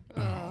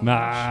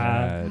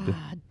 Chad.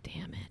 God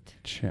damn it.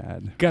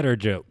 Chad. Gutter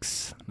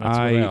jokes. That's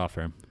what I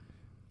offer.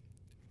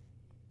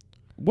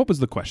 What was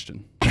the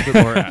question that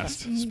Laura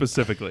asked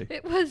specifically?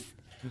 It was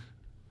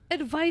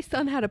advice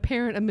on how to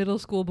parent a middle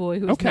school boy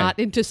who's Okay. not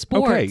into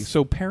sports. Okay,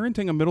 so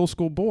parenting a middle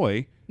school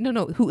boy.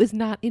 No, who is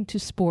not into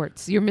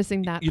sports. You're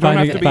missing that. You don't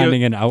Finding, have to be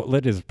finding an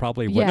outlet is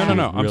probably what Yeah. she's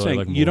No. I'm really saying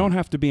looking you for. don't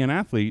have to be an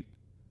athlete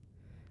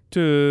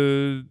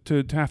to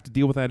have to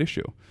deal with that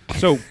issue.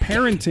 So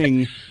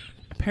parenting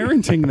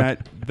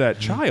that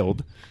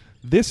child,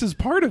 this is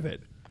part of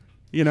it.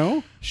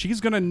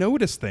 She's going to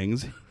notice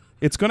things.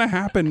 It's going to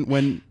happen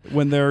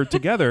when they're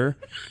together,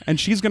 and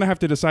she's going to have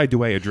to decide: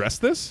 do I address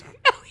this,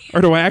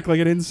 or do I act like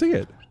I didn't see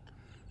it?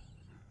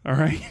 All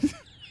right.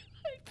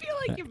 I feel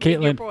like you've made your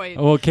Caitlin. point.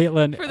 Well,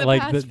 Caitlin, For the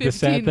like past the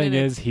sad 15 thing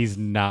minutes. is, he's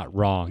not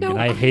wrong, No,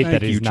 and I hate Thank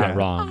that he's you, not Chad.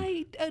 wrong.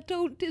 I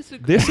don't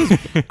disagree. This is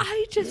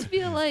I just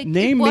feel like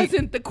Name it me-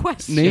 wasn't the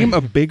question. name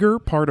a bigger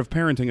part of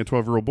parenting a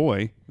 12-year-old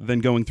boy than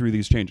going through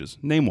these changes.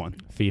 Name one.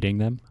 Feeding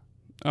them,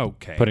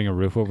 Okay. putting a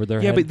roof over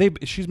their Yeah, head.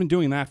 but she's been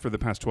doing that for the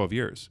past 12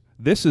 years.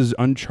 This is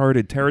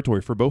uncharted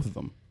territory for both of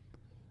them.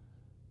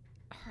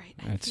 All right,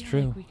 I That's feel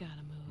true. Like we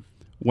gotta move.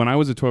 When I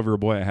was a 12-year-old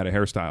boy, I had a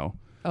hairstyle.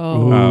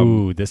 Oh,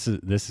 Ooh, this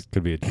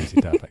could be a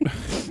juicy topic.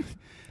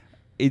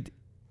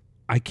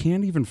 I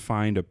can't even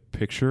find a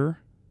picture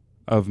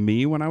of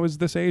me when I was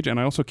this age, and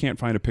I also can't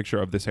find a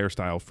picture of this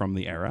hairstyle from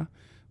the era.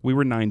 We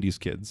were 90s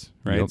kids,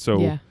 right? Yep. So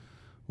yeah.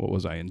 what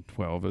was I in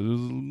 12? It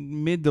was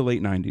mid to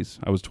late 90s.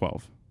 I was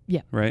 12.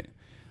 Yeah. Right?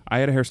 I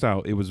had a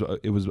hairstyle. It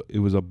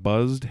was a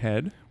buzzed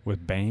head,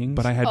 With bangs,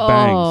 but I had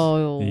bangs.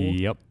 Oh,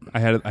 Yep. I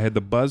had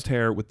the buzzed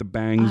hair with the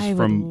bangs I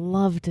from would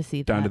love to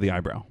see that. down to the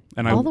eyebrow.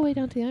 And all the way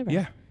down to the eyebrow.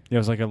 yeah. It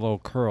was like a little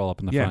curl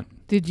up in the Yeah.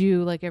 front. Did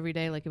you every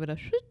day give it a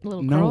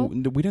little No, curl?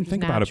 we didn't Just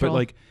think about it, natural.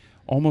 but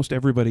almost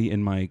everybody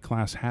in my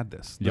class had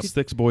this. Yep. The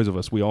 6 boys of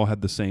us, we all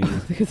had the same.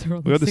 Because they're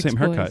all We had the six same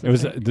boys. haircut. It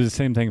was Okay. the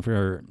same thing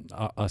for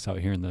us out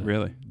here in the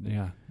Really?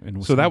 Yeah.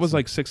 In So that was Wisconsin.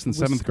 like 6th and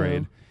 7th Wisco.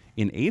 grade.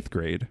 In 8th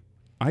grade,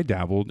 I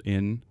dabbled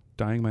in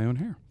dyeing my own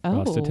hair.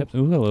 frosted Oh, tips.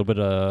 Ooh, a little bit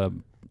of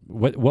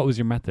what was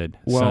your method?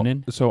 Sun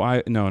in, So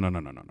I no.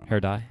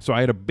 hair dye, So I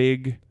had a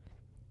big.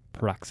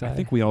 peroxide. I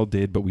think we all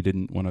did, but we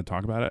didn't want to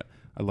talk about it.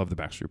 I love the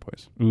Backstreet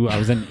Boys. Ooh, I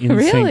was an NSYNC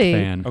Really?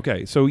 fan.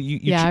 Okay, so you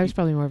yeah, I cho- was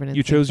probably more of an.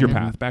 you NSYNC chose your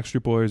fan. path.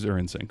 Backstreet Boys or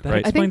NSYNC, That right?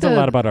 explains a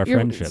lot about our you're-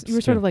 friendships, You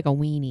were sort too. of like a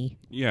weenie.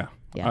 Yeah.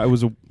 Yeah. I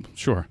was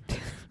sure.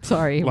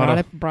 Sorry,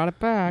 Lot brought it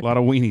back. A lot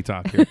of weenie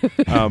talk here.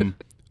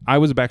 I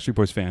was a Backstreet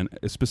Boys fan,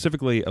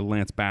 specifically a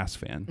Lance Bass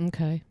fan.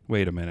 Okay,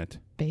 Wait a minute.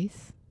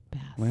 bass.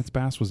 Lance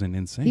Bass was in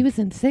NSYNC. He was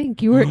in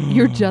sync.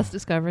 You're just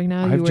discovering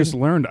now. I've just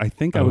learned. I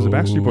think I was a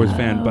Backstreet Boys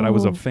fan, but I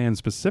was Oh. a fan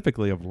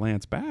specifically of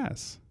Lance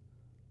Bass.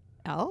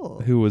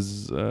 Oh. who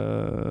was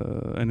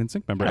an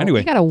NSYNC member. Oh,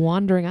 Anyway, you got a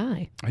wandering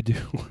eye. I do.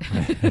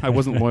 I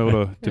wasn't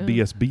loyal to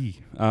BSB.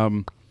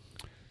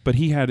 But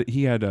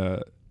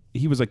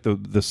he was like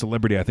the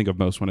celebrity I think of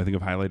most when I think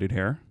of highlighted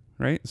hair,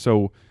 right?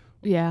 So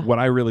Yeah. what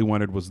I really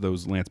wanted was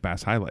those Lance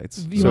Bass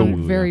highlights. You So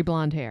wanted very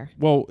blonde hair.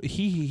 well,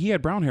 he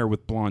had brown hair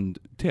with blonde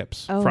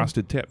tips, Oh.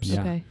 frosted tips.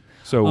 Yeah. Okay.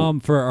 So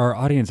For our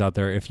audience out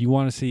there, if you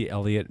want to see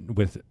Elliot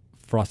with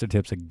frosted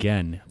tips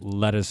again,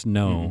 let us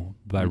know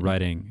by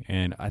writing,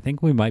 and I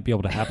think we might be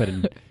able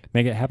to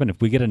make it happen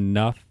if we get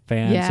enough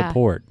fan Yeah.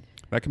 support.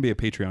 that can be a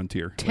Patreon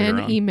tier. 10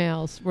 later on.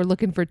 emails. We're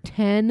looking for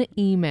 10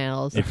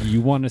 emails. If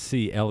you want to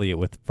see Elliot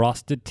with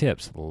frosted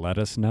tips, let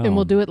us know. And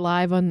we'll do it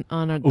live on the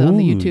Ooh,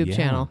 YouTube yeah.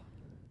 channel.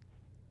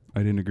 I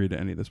didn't agree to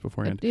any of this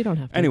beforehand. You don't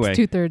have to. Anyway, It's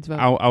 2/3 vote.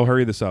 I'll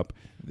hurry this up.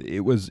 It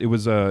was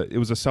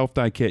a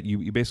self-dye kit.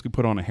 You basically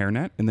put on a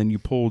hairnet and then you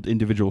pulled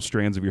individual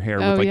strands of your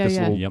hair Oh, with like yeah, this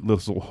yeah. little Yep.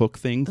 this little hook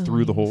thing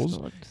through the Oh, holes,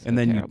 this looks so and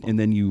then terrible.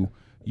 you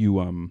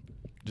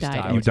Just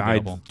dyed dye it. you what's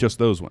dyed available. just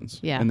those ones.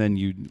 Yeah. And then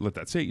you let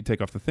that sit. You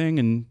take off the thing,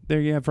 and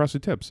there you have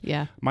frosted tips.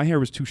 Yeah. My hair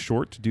was too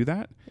short to do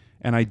that,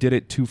 and I did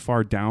it too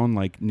far down,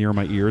 like near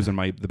my ears and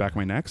the back of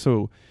my neck.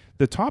 So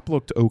the top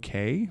looked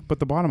okay, but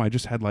the bottom I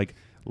just had like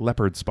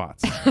leopard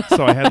spots.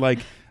 So I had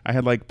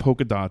like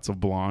polka dots of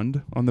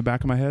blonde on the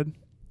back of my head.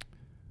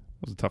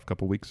 It was a tough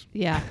couple weeks.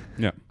 Yeah.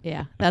 Yeah.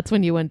 Yeah. That's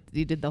when you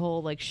did the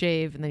whole like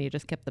shave and then you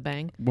just kept the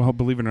bang. Well,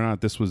 believe it or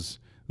not, this was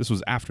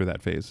after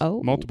that phase.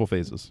 Oh. Multiple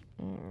phases.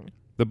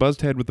 The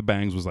buzzed head with the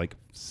bangs was like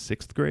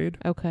 6th grade.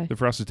 Okay. The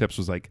frosted tips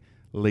was like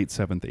late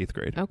 7th, 8th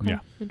grade. Okay. Yeah.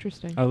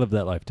 Interesting. I lived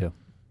that life too.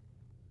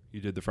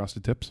 You did the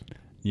frosted tips?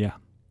 Yeah.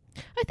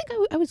 I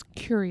think I was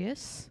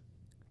curious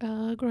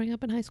growing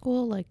up in high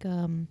school, like be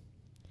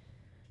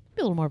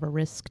a little more of a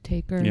risk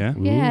taker. Yeah?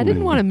 Yeah, I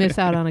didn't Ooh. want to miss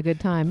out on a good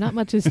time. Not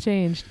much has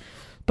changed.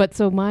 But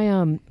so I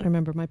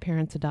remember my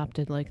parents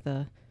adopted like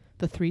the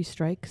 3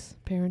 strikes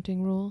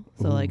parenting rule.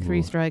 So like 3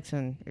 Ooh. strikes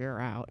and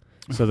you're out.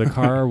 So the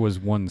car was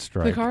one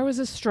strike. The car was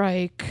a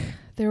strike.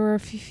 There were a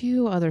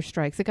few other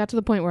strikes. It got to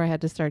the point where I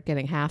had to start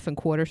getting half and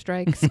quarter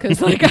strikes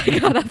because like I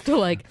got up to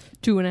like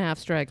 2.5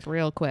 strikes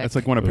real quick. That's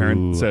like when a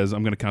parent Ooh. says,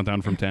 I'm going to count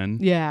down from 10,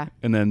 yeah.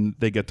 and then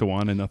they get to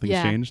 1 and nothing's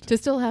Yeah. changed. To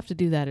still have to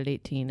do that at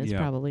 18 is Yeah.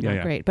 probably Yeah, not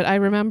yeah. great. But I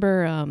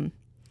remember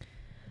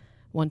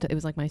one time, it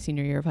was like my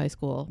senior year of high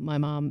school. My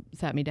mom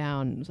sat me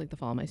down. It was like the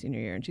fall of my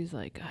senior year. And she's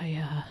like,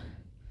 I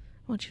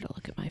want you to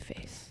look at my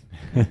face.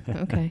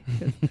 Okay.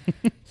 She goes,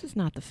 this is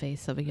not the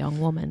face of a young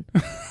woman.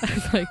 I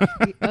was like,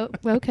 oh,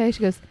 okay. She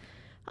goes,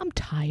 I'm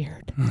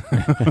tired.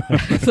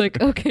 I was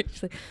like, okay.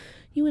 She's like,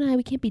 you and I,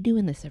 we can't be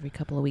doing this every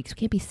couple of weeks. We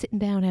can't be sitting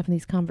down having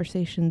these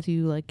conversations.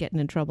 You like getting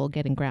in trouble,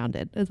 getting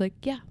grounded. I was like,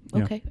 yeah,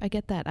 Yeah. okay, I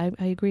get that. I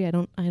agree. I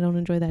don't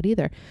enjoy that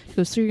either. She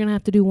goes, so you're gonna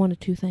have to do one of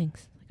 2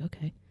 things. Like,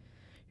 okay,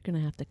 you're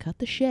gonna have to cut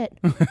the shit,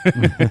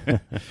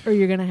 or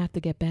you're gonna have to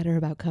get better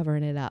about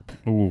covering it up.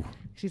 Ooh.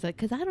 She's like,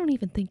 because I don't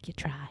even think you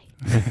try,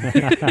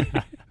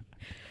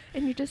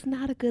 and you're just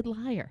not a good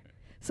liar.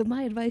 So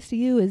my advice to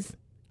you is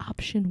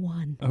option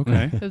 1.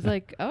 Okay. I was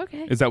like,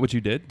 okay. Is that what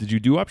you did? Did you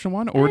do option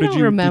 1, or I did don't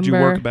you remember.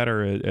 work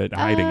better at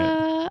hiding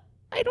it?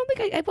 I don't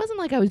think it wasn't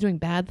like I was doing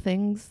bad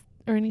things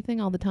or anything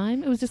all the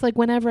time. It was just like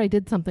whenever I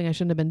did something I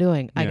shouldn't have been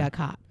doing, I Yeah. got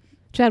caught.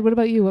 Chad, what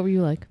about you? What were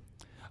you like?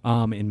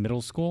 In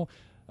middle school,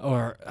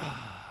 or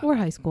Or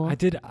high school?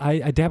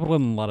 I dabbled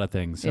in a lot of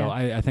things. So Yeah.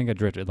 I think I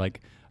drifted.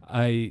 Like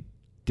I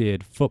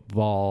did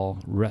football,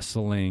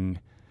 wrestling,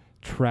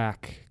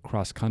 track,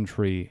 cross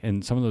country,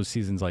 and some of those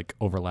seasons like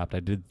overlapped.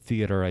 I did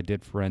theater, I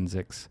did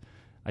forensics,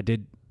 I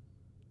did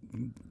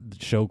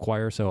show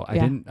choir. So I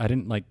Yeah.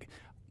 didn't like.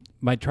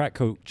 My track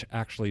coach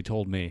actually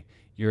told me,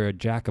 "You're a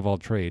jack of all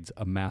trades,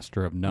 a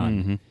master of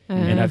none." Mhm.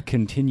 And I've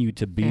continued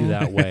to be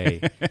that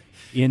way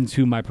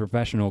into my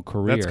professional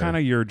career. That's kind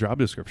of your job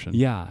description.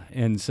 yeah.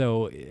 And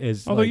so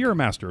is Although like, you're a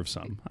master of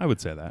some, I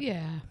would say that.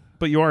 yeah.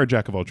 But you are a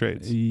jack of all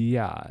trades.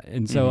 Yeah,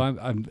 and so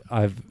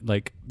I've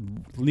like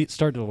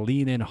started to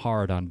lean in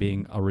hard on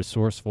being a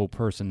resourceful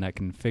person that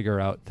can figure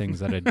out things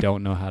that I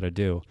don't know how to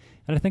do.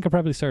 And I think I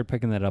probably started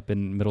picking that up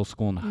in middle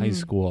school and high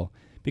school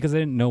because I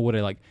didn't know what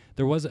I like.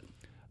 There was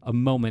a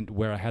moment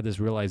where I had this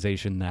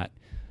realization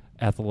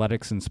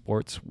athletics and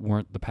sports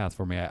weren't the path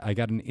for me. I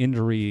got an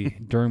injury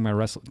during my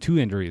wrestling, 2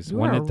 injuries. You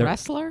One were a at the-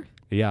 wrestler?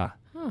 Yeah.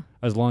 Huh.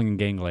 I was long and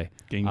gangly.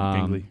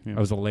 Gangly. Yeah. I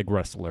was a leg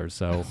wrestler,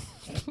 so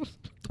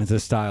it's a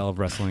style of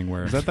wrestling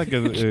where Is that like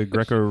a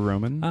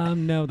Greco-Roman?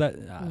 no, that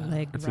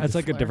Leg it's like a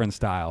wrestler. different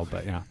style,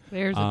 but yeah.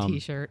 There's a Um,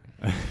 T-shirt.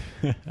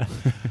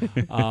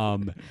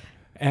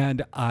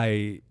 And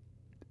I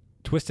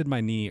twisted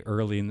my knee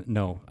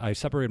I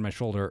separated my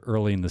shoulder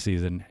early in the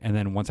season, and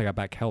then once I got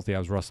back healthy, I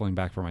was wrestling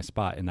back for my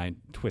spot, and I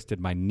twisted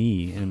my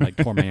knee and like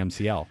tore my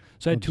MCL.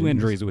 So I had 2 geez.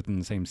 injuries within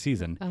the same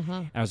season. Uh-huh.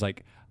 And I was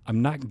like,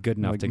 I'm not good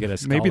enough Like, to get a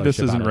scholarship. maybe this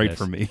out isn't of right this.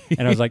 for me.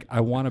 And I was like,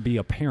 I want to be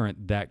a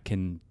parent that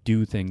can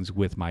do things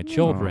with my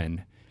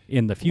children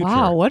in the future.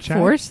 Wow, what Chad-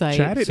 foresight.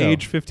 Chad at So-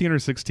 age 15 or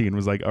 16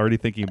 was like already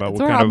thinking about That's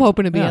what where kind I'm of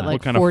hoping to be yeah, at like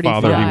what kind of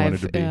 45. father he wanted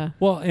to be. Yeah.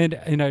 Well,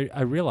 and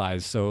I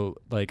realized, so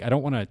like I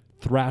don't want to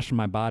thrash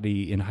my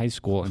body in high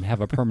school and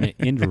have a permanent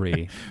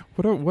injury.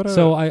 What a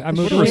So I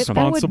moved what a away from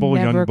it. responsible that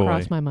would never young boy.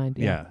 cross my mind.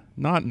 Yeah,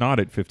 not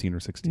at 15 or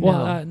 16.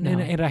 Well, No, no.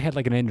 and I had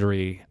like an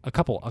injury, a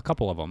couple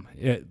of them.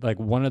 Like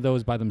one of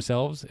those by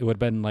themselves, it would have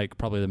been like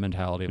probably the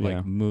mentality of Yeah.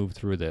 like move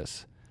through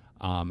this,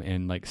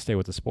 and like stay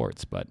with the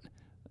sports. But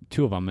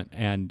two of them,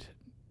 and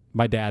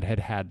my dad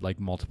had like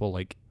multiple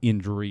like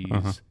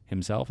injuries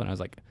himself, and I was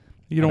like,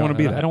 You don't want to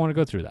be that. I don't want to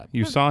go through that.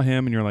 You saw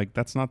him and you're like,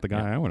 that's not the guy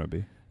Yeah. I want to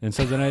be. And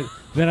so then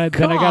I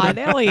God, got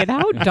Elliot,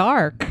 how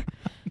dark.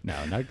 no,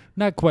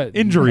 not quite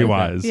Injury like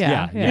that. wise.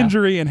 Yeah.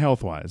 Injury and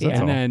health wise. That's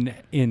And all. then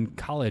in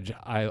college,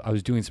 I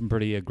was doing some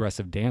pretty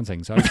aggressive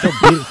dancing, so I was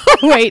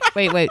still wait.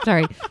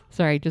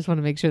 Sorry. Just want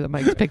to make sure that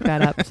Mike's picked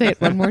that up. Say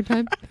it one more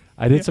time.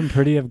 I did some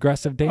pretty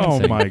aggressive Oh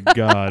dancing. my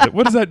God.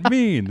 What does that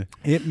mean?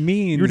 It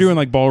means You were doing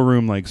like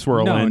ballroom, like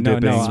swirling, No,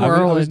 dipping.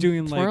 I was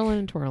doing like swirling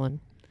and twirling.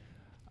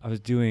 I was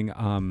doing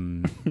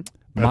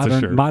That's a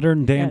shirt.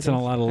 modern dance Yeah,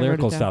 and a it lot of is. I wrote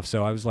lyrical it down. stuff.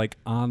 So I was like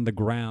on the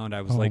ground.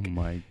 I was Oh like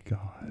my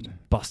God.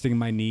 busting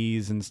my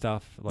knees and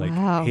stuff, like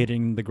Wow.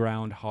 hitting the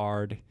ground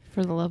hard,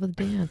 For the love of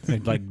dance.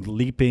 and like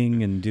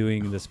leaping and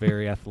doing this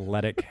very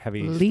athletic,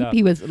 heavy stuff.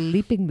 He was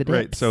leaping the dips.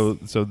 Right. So I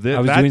was that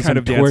doing kind some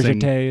of dancing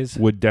tourgetés.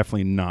 would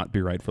definitely not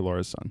be right for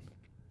Laura's son.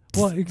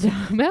 Well,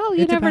 Well,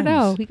 you It never know.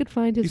 depends. He could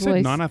find You his said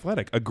voice.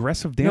 non-athletic,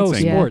 aggressive no,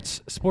 dancing. Yeah.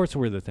 sports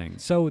were the thing.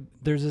 So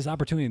there's this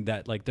opportunity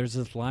that like there's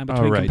this line Oh,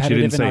 between right. She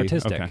competitive didn't and say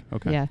artistic.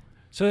 Okay. Yeah.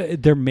 So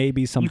there may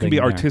be something You can be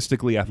there.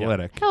 artistically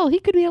athletic. Hell, he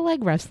could be a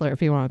leg wrestler if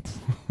he wants.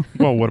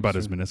 Well, what about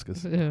his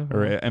meniscus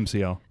or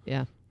MCL?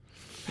 Yeah,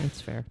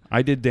 that's fair.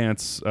 I did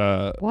dance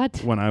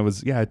What? when I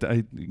was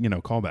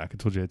callback. I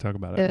told you I'd talk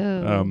about it.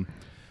 Oh.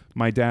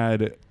 My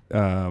dad,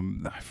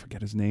 I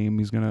forget his name.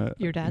 He's gonna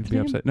Your dad's be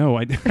name? upset. No,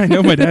 I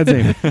know my dad's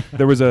name.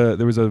 There was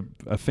a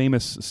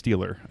famous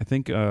Steeler, I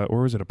think,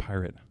 or was it a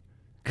Pirate?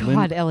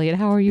 God, Elliot,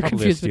 how are you Probably a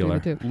confused between the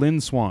Steeler. two?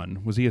 Lynn Swan.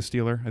 Was he a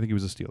Steeler? I think he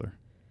was a Steeler.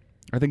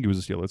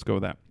 Let's go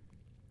with that.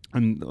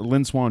 And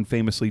Lynn Swan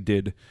famously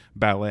did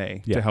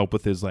ballet Yeah. to help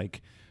with his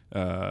like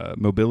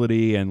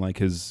mobility and like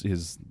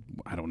his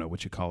I don't know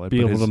what you call it. Be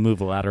but able his, to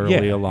move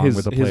laterally along his,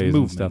 with the his plays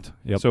movement. and stuff.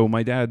 Yep. So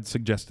my dad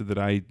suggested that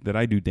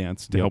I do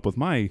dance to Yep. help with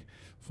my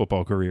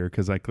football career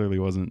because I clearly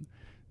wasn't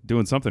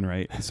doing something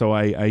right. So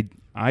I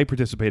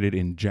participated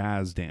in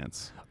jazz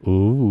dance.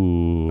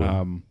 Ooh.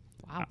 Wow.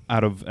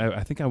 Out of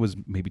I think I was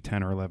maybe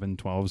 10 or 11,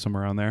 12,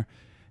 somewhere around there,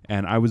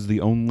 and I was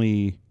the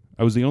only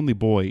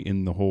boy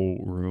in the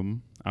whole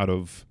room out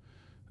of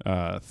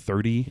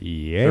 30.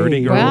 Yay.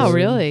 30 girls. Wow,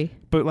 really?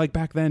 But like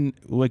back then,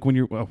 like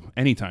when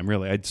anytime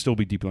really, I'd still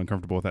be deeply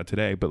uncomfortable with that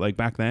today. But like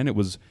back then, it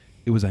was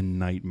a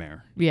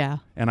nightmare, Yeah.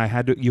 and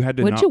you had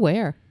to. What'd you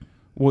wear?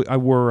 Well, I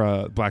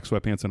wore black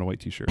sweatpants and a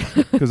white T-shirt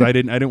because I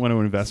didn't want to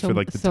invest for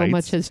like the so tights.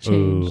 much has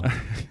Ooh. changed.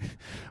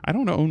 I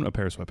don't own a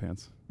pair of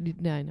sweatpants.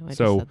 No, I know. I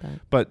So- just said that.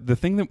 But the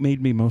thing that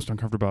made me most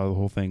uncomfortable about the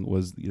whole thing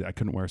was I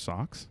couldn't wear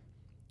socks.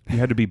 You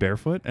had to be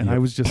barefoot, and Yep. I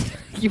was just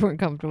You weren't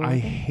comfortable. I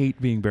with it?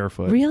 hate being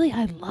barefoot Really,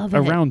 I love it.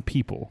 around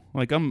people.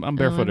 Like I'm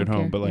barefoot I at don't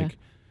home, care. but Yeah. like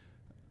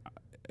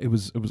it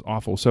was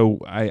awful. So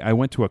I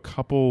went to a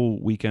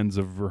couple weekends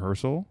of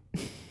rehearsal,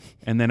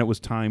 and then it was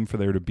time for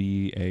there to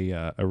be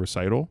a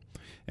recital.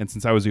 And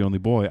since I was the only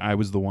boy, I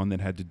was the one that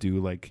had to do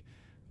like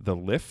the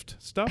lift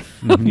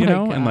stuff, Oh you my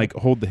know, God. and like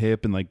hold the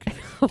hip and like do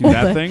Hold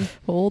that the- thing.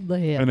 Hold the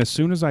hip. And as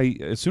soon as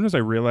I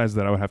realized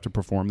that I would have to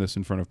perform this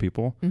in front of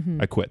people,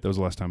 Mhm. I quit. That was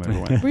the last time I ever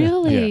went.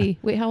 Really? Yeah.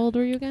 Wait, how old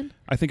were you again?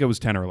 I think I was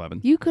 10 or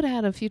 11. You could have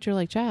had a future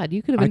like Chad.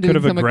 You could have I been doing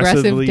could have some aggressive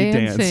aggressively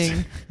danced.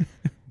 dancing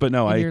But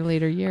no, in I your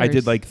later years. I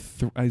did like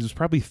I was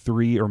probably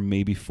 3 or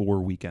maybe 4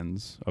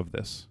 weekends of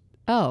this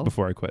oh,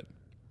 before I quit.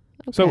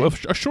 okay. So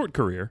a short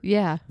career,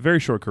 yeah, very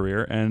short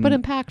career, and but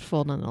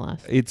impactful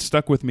nonetheless. it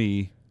stuck with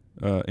me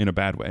in a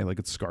bad way. Like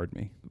it scarred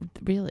me.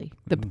 Really,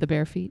 the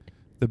bare feet.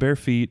 The bare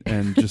feet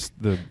and just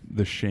the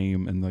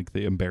shame and like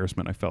the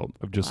embarrassment I felt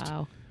of just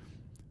Wow.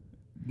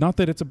 not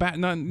that it's a bad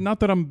not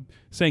that I'm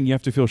saying you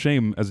have to feel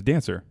shame as a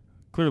dancer.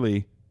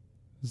 Clearly,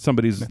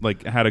 somebody's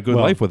like had a good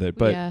Well, life with it,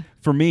 but yeah.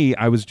 for me,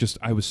 I was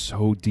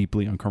so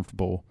deeply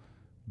uncomfortable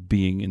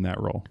being in that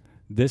role,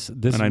 This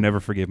and I never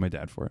forgave my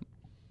dad for it.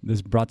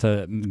 this brought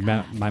to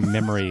my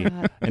memory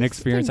God, an this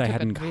experience thing I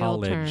had took in a real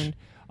college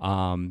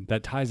turn.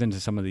 that ties into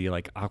some of the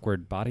like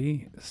awkward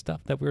body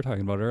stuff that we were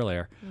talking about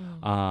earlier.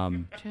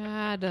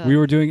 Chad, We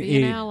were doing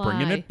be an a- ally.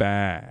 Bringing it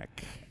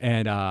back.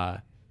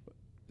 And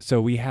so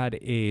we had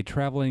a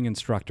traveling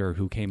instructor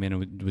who came in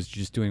and was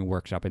just doing a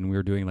workshop, and we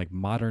were doing like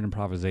modern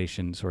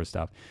improvisation sort of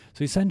stuff.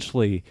 So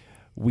essentially,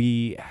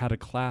 we had a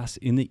class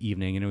in the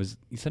evening, and it was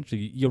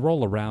essentially you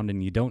roll around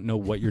and you don't know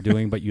what you're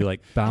doing, but you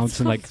like bounce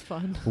and like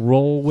Sounds fun.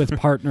 roll with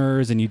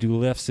partners, and you do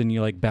lifts, and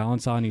you like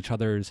balance on each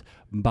other's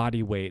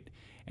body weight.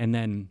 And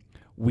then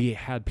we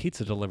had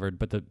pizza delivered,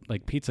 but the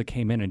like pizza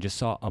came in and just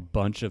saw a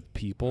bunch of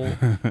people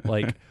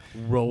like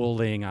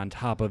rolling on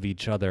top of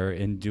each other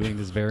and doing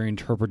this very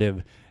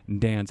interpretive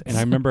dance. And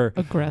I remember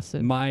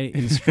Aggressive. my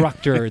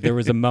instructor, there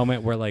was a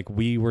moment where like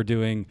we were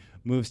doing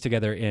moves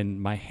together and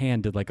my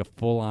hand did like a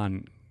full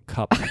on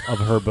cup of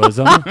her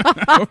bosom,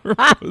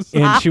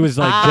 and she was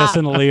like just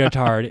in a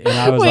leotard, and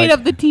I was Wait, like,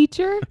 of the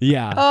teacher?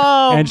 yeah.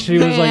 Oh, And she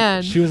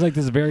man. was like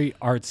this very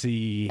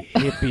artsy,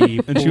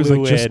 hippie, And she was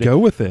like, just fluid, go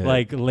with it.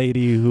 like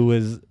lady who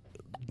was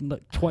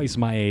like twice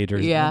my age, or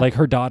Yeah. like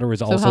her daughter was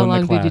So also how in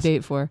long the class. did you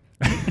date for?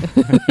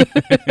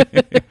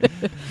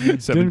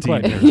 17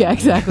 quite- years. Yeah,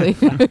 exactly.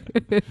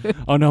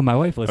 Oh no, my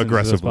wife listens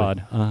Aggressively. to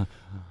this pod.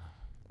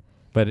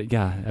 But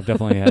yeah, I've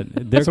definitely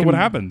had. So what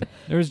happened?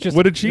 There was just.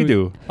 What did she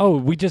do? Oh,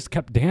 we just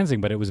kept dancing,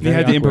 but it was You very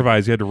had to awkward.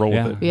 improvise. You had to roll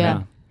Yeah, with it.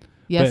 Yeah.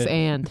 Yes, But-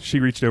 and She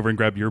reached over and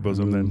grabbed your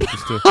bosom then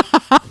just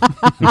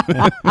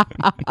to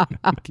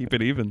keep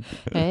it even.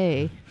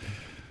 hey,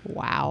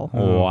 wow.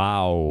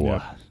 Wow.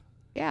 Yeah.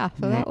 Yeah,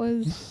 so that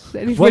was.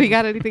 Anybody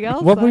got anything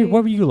else? What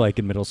were you like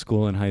in middle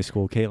school and high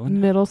school, Caitlin?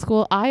 Middle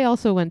school. I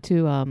also went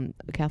to a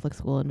Catholic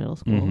school in middle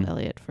school, Mhm.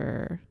 Elliot,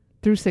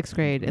 through 6th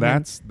grade. And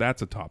then,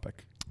 That's a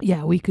topic.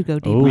 yeah, we could go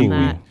deep Ooh. on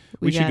that.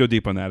 We should got- go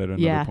deep on that at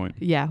another yeah, point.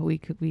 Yeah, we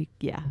could.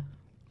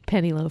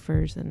 Penny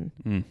loafers and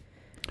Mm.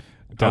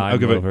 Dime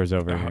give it- loafers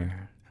over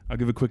here. I'll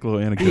give a quick little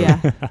anecdote.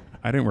 yeah,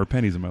 I didn't wear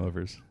pennies in my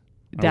loafers.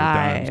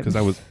 dimes. Because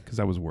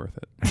I was worth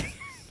it.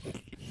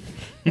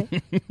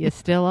 You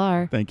still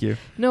are. Thank you.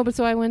 No, but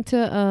so I went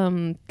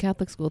to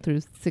Catholic school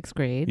through 6th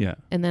grade. Yeah.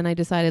 And then I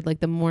decided,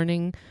 like, the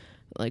morning,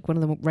 like, one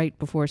of them right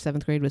before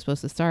 7th grade was supposed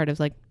to start, I was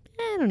like,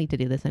 I don't need to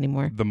do this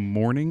anymore. The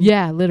morning.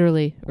 Yeah,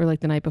 literally. Or, like,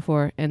 the night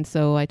before. And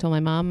so I told my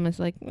mom, I was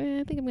like,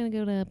 I think I'm going to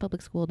go to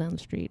public school down the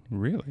street.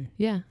 Really?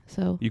 Yeah,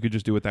 so. You could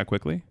just do it that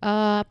quickly?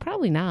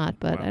 Probably not,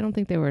 but Wow. I don't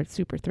think they were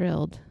super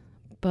thrilled.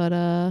 But,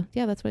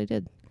 yeah, that's what I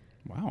did.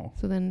 Wow.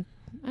 So then,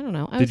 I don't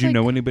know. I Did was you like,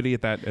 know anybody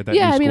at that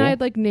Yeah, new I mean, school? I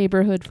had, like,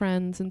 neighborhood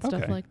friends and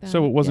stuff Okay. like that.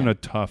 So it wasn't yeah. a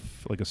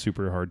tough, like a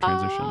super hard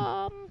transition.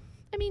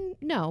 I mean,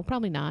 no,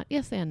 probably not.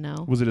 Yes and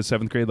no. Was it a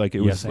 7th grade? Like it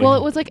Yes, was. I Like, Well,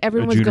 it was like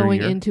everyone was junior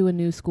going year? into a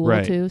new school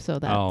Right. too, so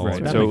that Oh, right.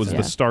 sort that of So it makes was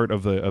sense. the start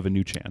of a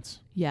new chance.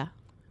 Yeah.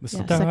 The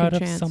Yeah, start second of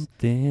chance.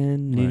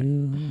 something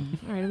new.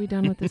 All right, are we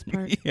done with this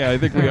part? Yeah, I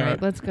think All we right, are.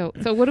 let's go.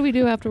 So what do we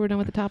do after we're done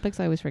with the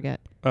topics? I always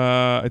forget.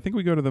 I think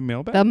we go to the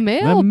mailbag. The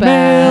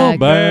mailbag.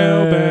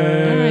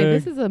 Mailbag. All right,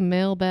 this is a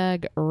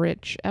mailbag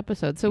rich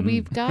episode. So Mm.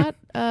 we've got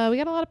we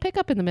got a lot of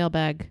pickup in the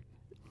mailbag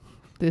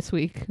this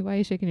week. Why are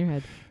you shaking your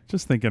head?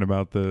 Just thinking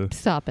about the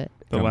Stop it.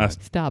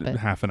 last Stop it.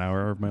 half an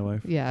hour of my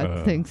life.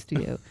 Yeah, thanks to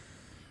you.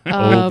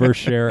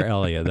 Overshare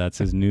Elliot. That's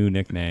his new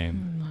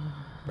nickname.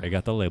 I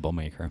got the label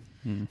maker.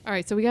 Mm. All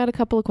right, so we got a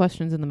couple of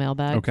questions in the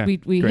mailbag. Okay,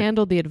 We great.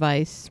 handled the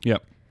advice.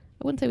 Yep.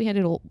 I wouldn't say we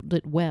handled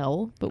it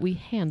well, but we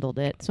handled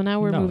it. So now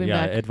we're moving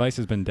yeah, back. advice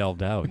has been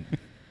delved out.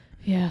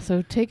 Yeah,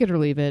 so take it or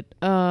leave it.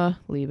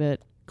 Leave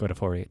it. Go to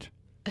 4-H.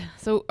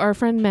 So our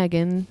friend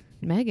Megan,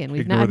 I've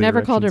Ignore the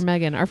never called her directions.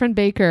 Megan. Our friend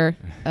Baker,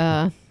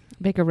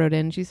 Baker wrote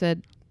in. She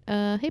said,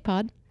 "Hey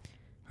Pod,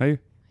 Hey,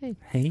 Hey,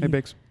 hey,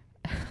 Bix.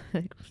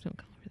 don't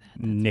call her that. That's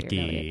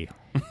Nikki.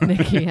 weird,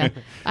 Nikki, yeah.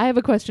 I have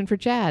a question for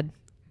Chad,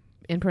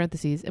 in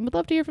parentheses, and would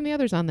love to hear from the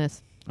others on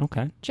this.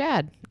 Okay.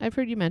 Chad, I've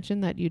heard you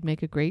mention that you'd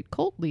make a great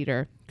cult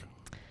leader.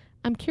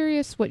 I'm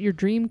curious what your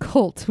dream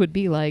cult would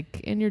be like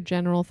and your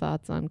general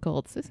thoughts on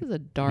cults. This is a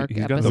dark He's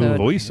got episode. the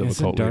voice of It's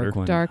a a cult dark leader.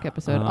 one. Dark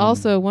episode. Um,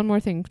 Also, one more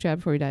thing, Chad,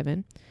 before we dive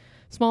in.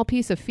 Small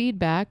piece of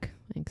feedback.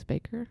 Thanks,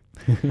 Baker.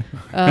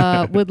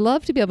 Would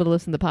love to be able to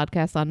listen to the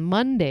podcast on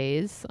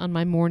Mondays on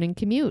my morning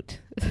commute.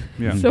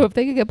 Yeah. So if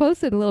they could get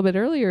posted a little bit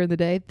earlier in the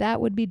day, that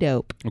would be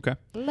dope. Okay.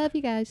 Love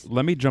you guys.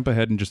 Let me jump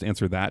ahead and just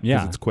answer that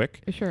because Yeah. it's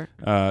quick. Sure.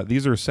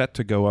 These are set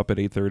to go up at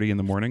 8:30 in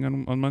the morning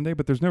on Monday,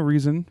 but there's no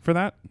reason for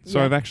that. So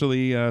Yeah. I've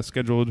actually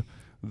scheduled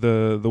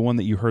the one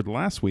that you heard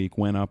last week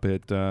went up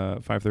at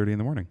 5:30 in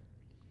the morning.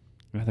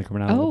 I think we're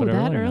not a little Oh, bit that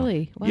early now.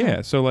 early. Wow.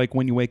 Yeah, so like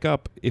when you wake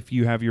up, if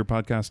you have your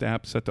podcast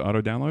app set to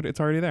auto download, it's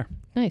already there.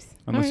 Nice.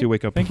 Unless All you right.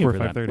 wake up Thank you before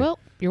for that. 5:30. Well,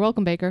 you're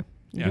welcome, Baker.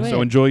 yeah, Enjoy so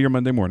it. enjoy your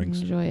Monday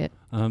mornings. Enjoy it.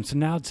 So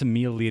now to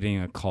me leading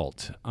a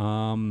cult.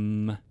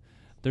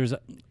 There's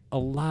a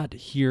lot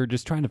here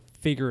just trying to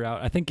figure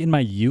out. I think in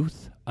my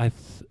youth, I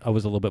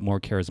was a little bit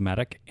more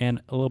charismatic and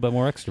a little bit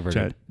more extroverted.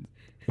 Chad,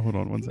 hold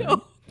on one second.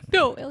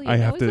 No, Elliot, I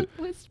that have was to-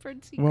 a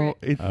whispered secret. Well,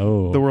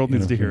 Oh. the world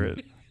needs to hear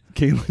it.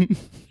 Caitlin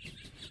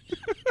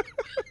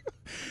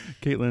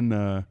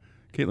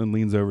Caitlin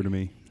leans over to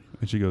me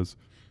and she goes,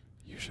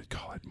 "You should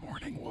call it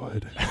Morning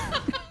Wood."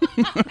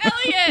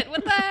 Elliot,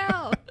 what the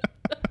hell?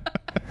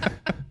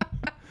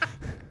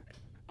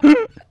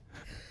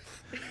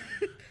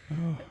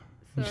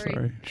 I'm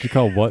sorry. You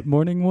call what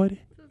Morningwood?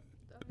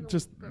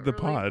 Just the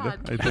pod,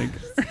 I think.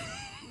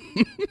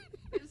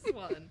 This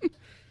one.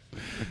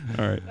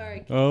 All right. All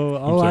right.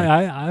 Oh, sorry.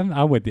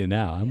 I'm with you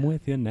now. I'm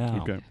with you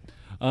now.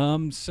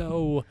 Okay.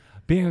 So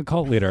being a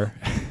cult leader,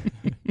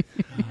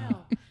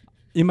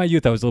 in my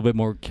youth, I was a little bit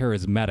more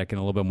charismatic and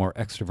a little bit more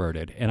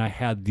extroverted, and I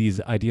had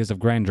these ideas of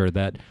grandeur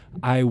that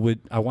I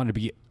wanted to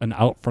be an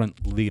out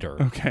front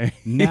leader. Okay.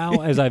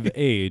 Now, as I've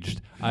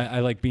aged, I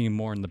like being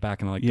more in the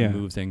back and I like Yeah. to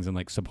move things and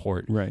like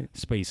support Right.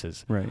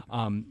 spaces. Right.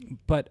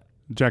 But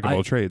Jack of I-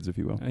 all trades, if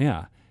you will.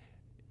 yeah.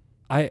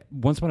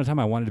 Once upon a time,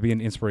 I wanted to be an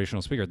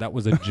inspirational speaker. That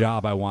was a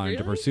job I wanted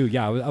to Really? pursue.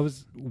 Yeah, I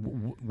was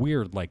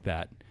weird like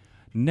that.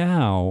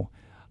 Now,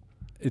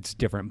 it's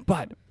different.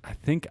 But I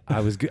think I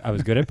was good. I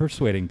was good at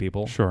persuading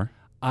people. Sure.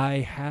 I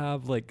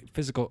have like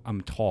physical.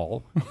 I'm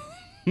tall.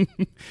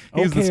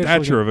 He's the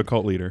stature of a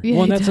cult leader. Yeah,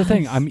 well, he and that's the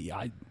thing.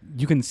 does.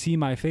 You can see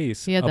my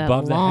face He had that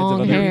above the heads of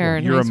long other hair people.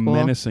 in You're high a school.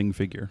 menacing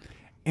figure.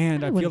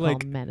 And I feel wouldn't call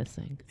like him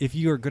menacing. if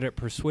you are good at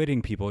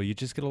persuading people, you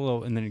just get a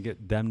little, and then you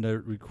get them to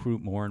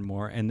recruit more and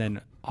more. And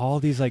then all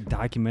these like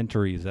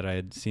documentaries that I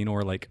had seen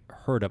or like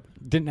heard of,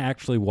 didn't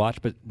actually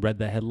watch, but read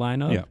the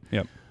headline of,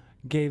 Yeah.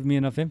 gave me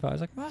enough info. I was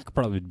like, well, I could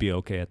probably be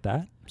okay at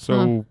that.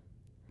 So,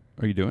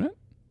 are you doing it?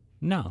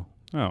 No.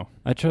 Oh,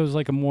 I chose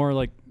like a more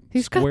like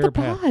He's got square the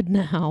path. pod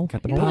now.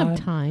 Got the you don't have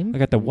pod. time. I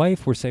got the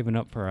wife. We're saving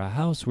up for a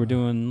house. We're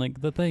doing like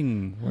the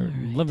thing. We're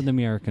All living the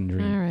American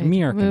dream. All right,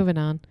 American. moving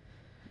on.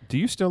 do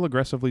you still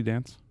aggressively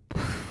dance?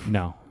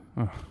 No.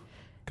 Oh,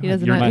 He God,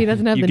 doesn't. you're- He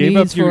doesn't have you the gave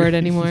up knees your- for it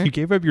anymore. You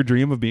gave up your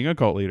dream of being a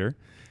cult leader.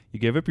 You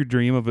gave up your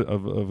dream of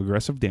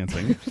aggressive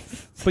dancing,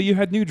 but you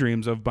had new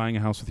dreams of buying a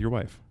house with your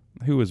wife,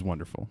 who is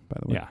wonderful, by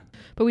the way. Yeah.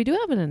 But we do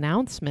have an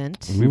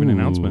announcement. We have an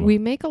announcement. We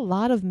make a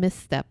lot of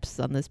missteps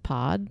on this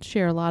pod.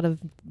 Share a lot of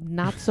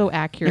not so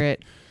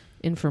accurate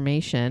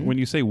information. When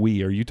you say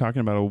we, are you talking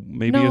about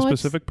maybe No, a it's-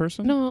 specific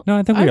person? no, No,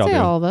 I think we I'd all say do.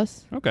 all of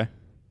us. Okay.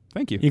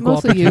 Thank you. Equal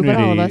Mostly you, but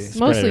all of opportunity us.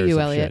 Mostly spreaders you,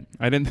 of Elliot. shit.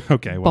 I didn't.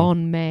 Okay. Well,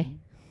 Bon May.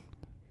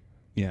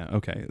 yeah.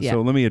 Okay. Yeah.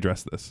 So let me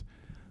address this.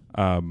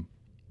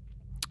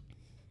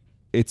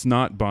 It's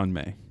not Bon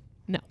May.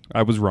 No.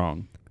 I was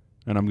wrong,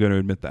 and I'm going to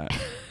admit that.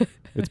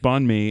 It's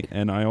Bon Me,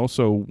 and I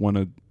also want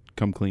to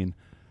come clean.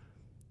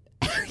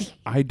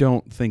 I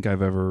don't think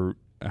I've ever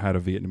had a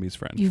Vietnamese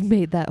friend. You've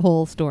made that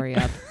whole story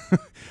up.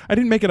 I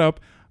didn't make it up.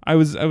 I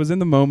was in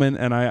the moment,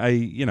 and I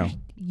you know.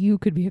 You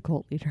could be a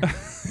cult leader.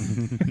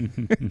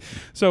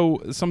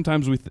 So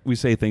sometimes we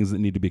say things that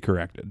need to be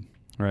corrected,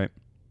 right?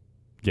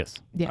 Yes.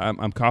 Yeah.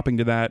 I'm copping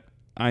to that.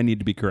 I need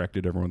to be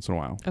corrected every once in a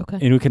while. Okay.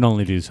 And we can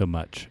only do so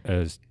much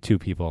as two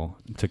people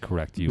to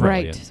correct you.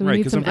 Right. Elliot. So we Right, need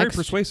because some I'm very extra.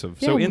 persuasive.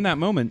 Yeah, So we- in that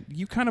moment,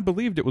 you kind of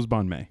believed it was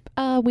Bon May.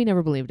 We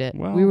never believed it.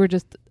 Well, we were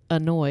just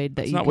annoyed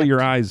that That's you not what your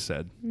kept- eyes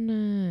said.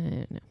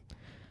 No.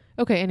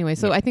 Okay. Anyway,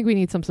 so No. I think we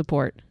need some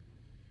support.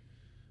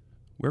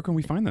 Where can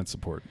we find that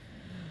support?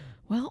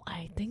 Well,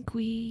 I think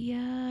we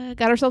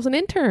got ourselves an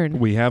intern.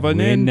 We have an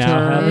We intern.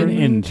 now have an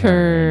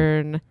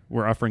intern.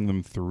 We're offering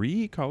them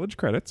 3 college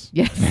credits.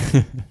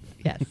 Yes.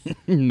 Yes.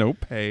 No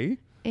pay.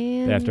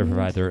 And They have to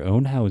provide their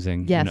own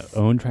housing Yes.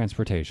 and own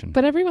transportation.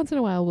 But every once in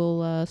a while,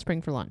 we'll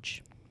spring for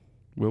lunch.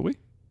 Will we?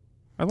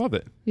 I love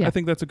it. Yeah. I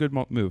think that's a good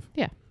move.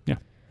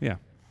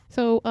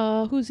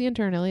 So, who's the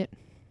intern, Elliot?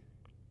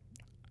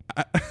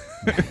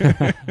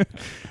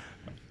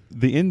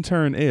 The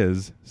intern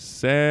is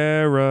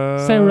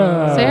Sarah.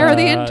 Sarah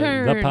the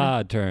intern. The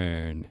pod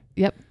turn.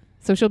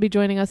 So she'll be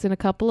joining us in a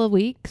couple of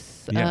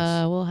weeks.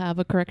 Yes. We'll have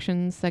a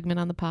corrections segment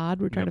on the pod.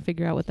 We're trying Yep. to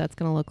figure out what that's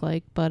going to look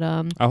like. But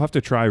I'll have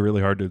to try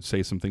really hard to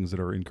say some things that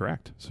are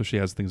incorrect, so she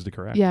has things to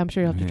correct. yeah, I'm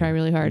sure you'll have to try Yeah.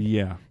 really hard.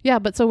 Yeah. Yeah,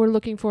 but so we're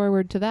looking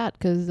forward to that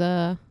because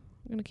we're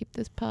going to keep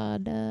this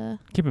pod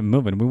Keep it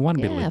moving. We want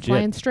to be legit.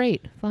 flying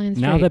straight.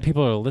 Now that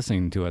people are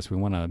listening to us, we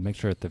want to make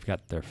sure that they've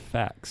got their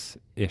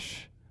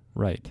facts-ish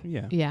right.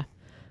 Yeah. Yeah.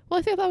 Well,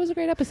 I think that was a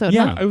great episode.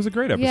 Yeah. huh? It was a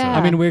great episode. Yeah.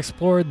 I mean, we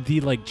explored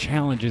the like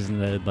challenges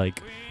and the like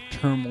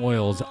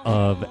turmoils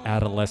of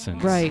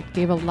adolescence. Right.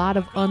 Gave a lot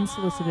of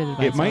unsolicited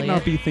advice. It might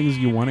not Elliot. be things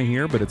you want to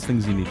hear, but it's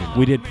things you need to know.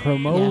 We did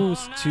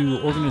promos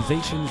to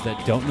organizations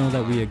that don't know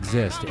that we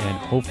exist, and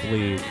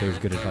hopefully there's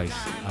good advice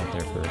out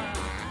there for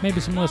maybe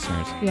some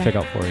listeners. Yeah. Check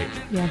out 4-H.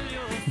 Yeah.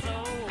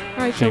 All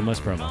right. So, Shameless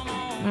promo.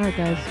 all right,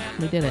 guys.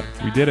 We did it.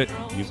 We did it.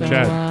 So,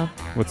 Chad,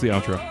 what's the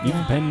outro? You've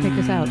Yeah, been take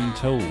us out.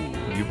 told.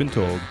 You've been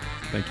told.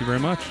 Thank you very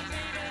much.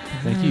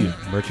 Thank you.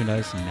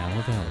 Merchandise now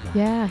available.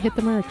 Yeah. Hit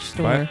the merch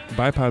store.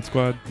 Bye, Pod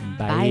Squad.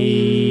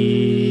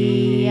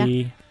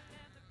 Bye.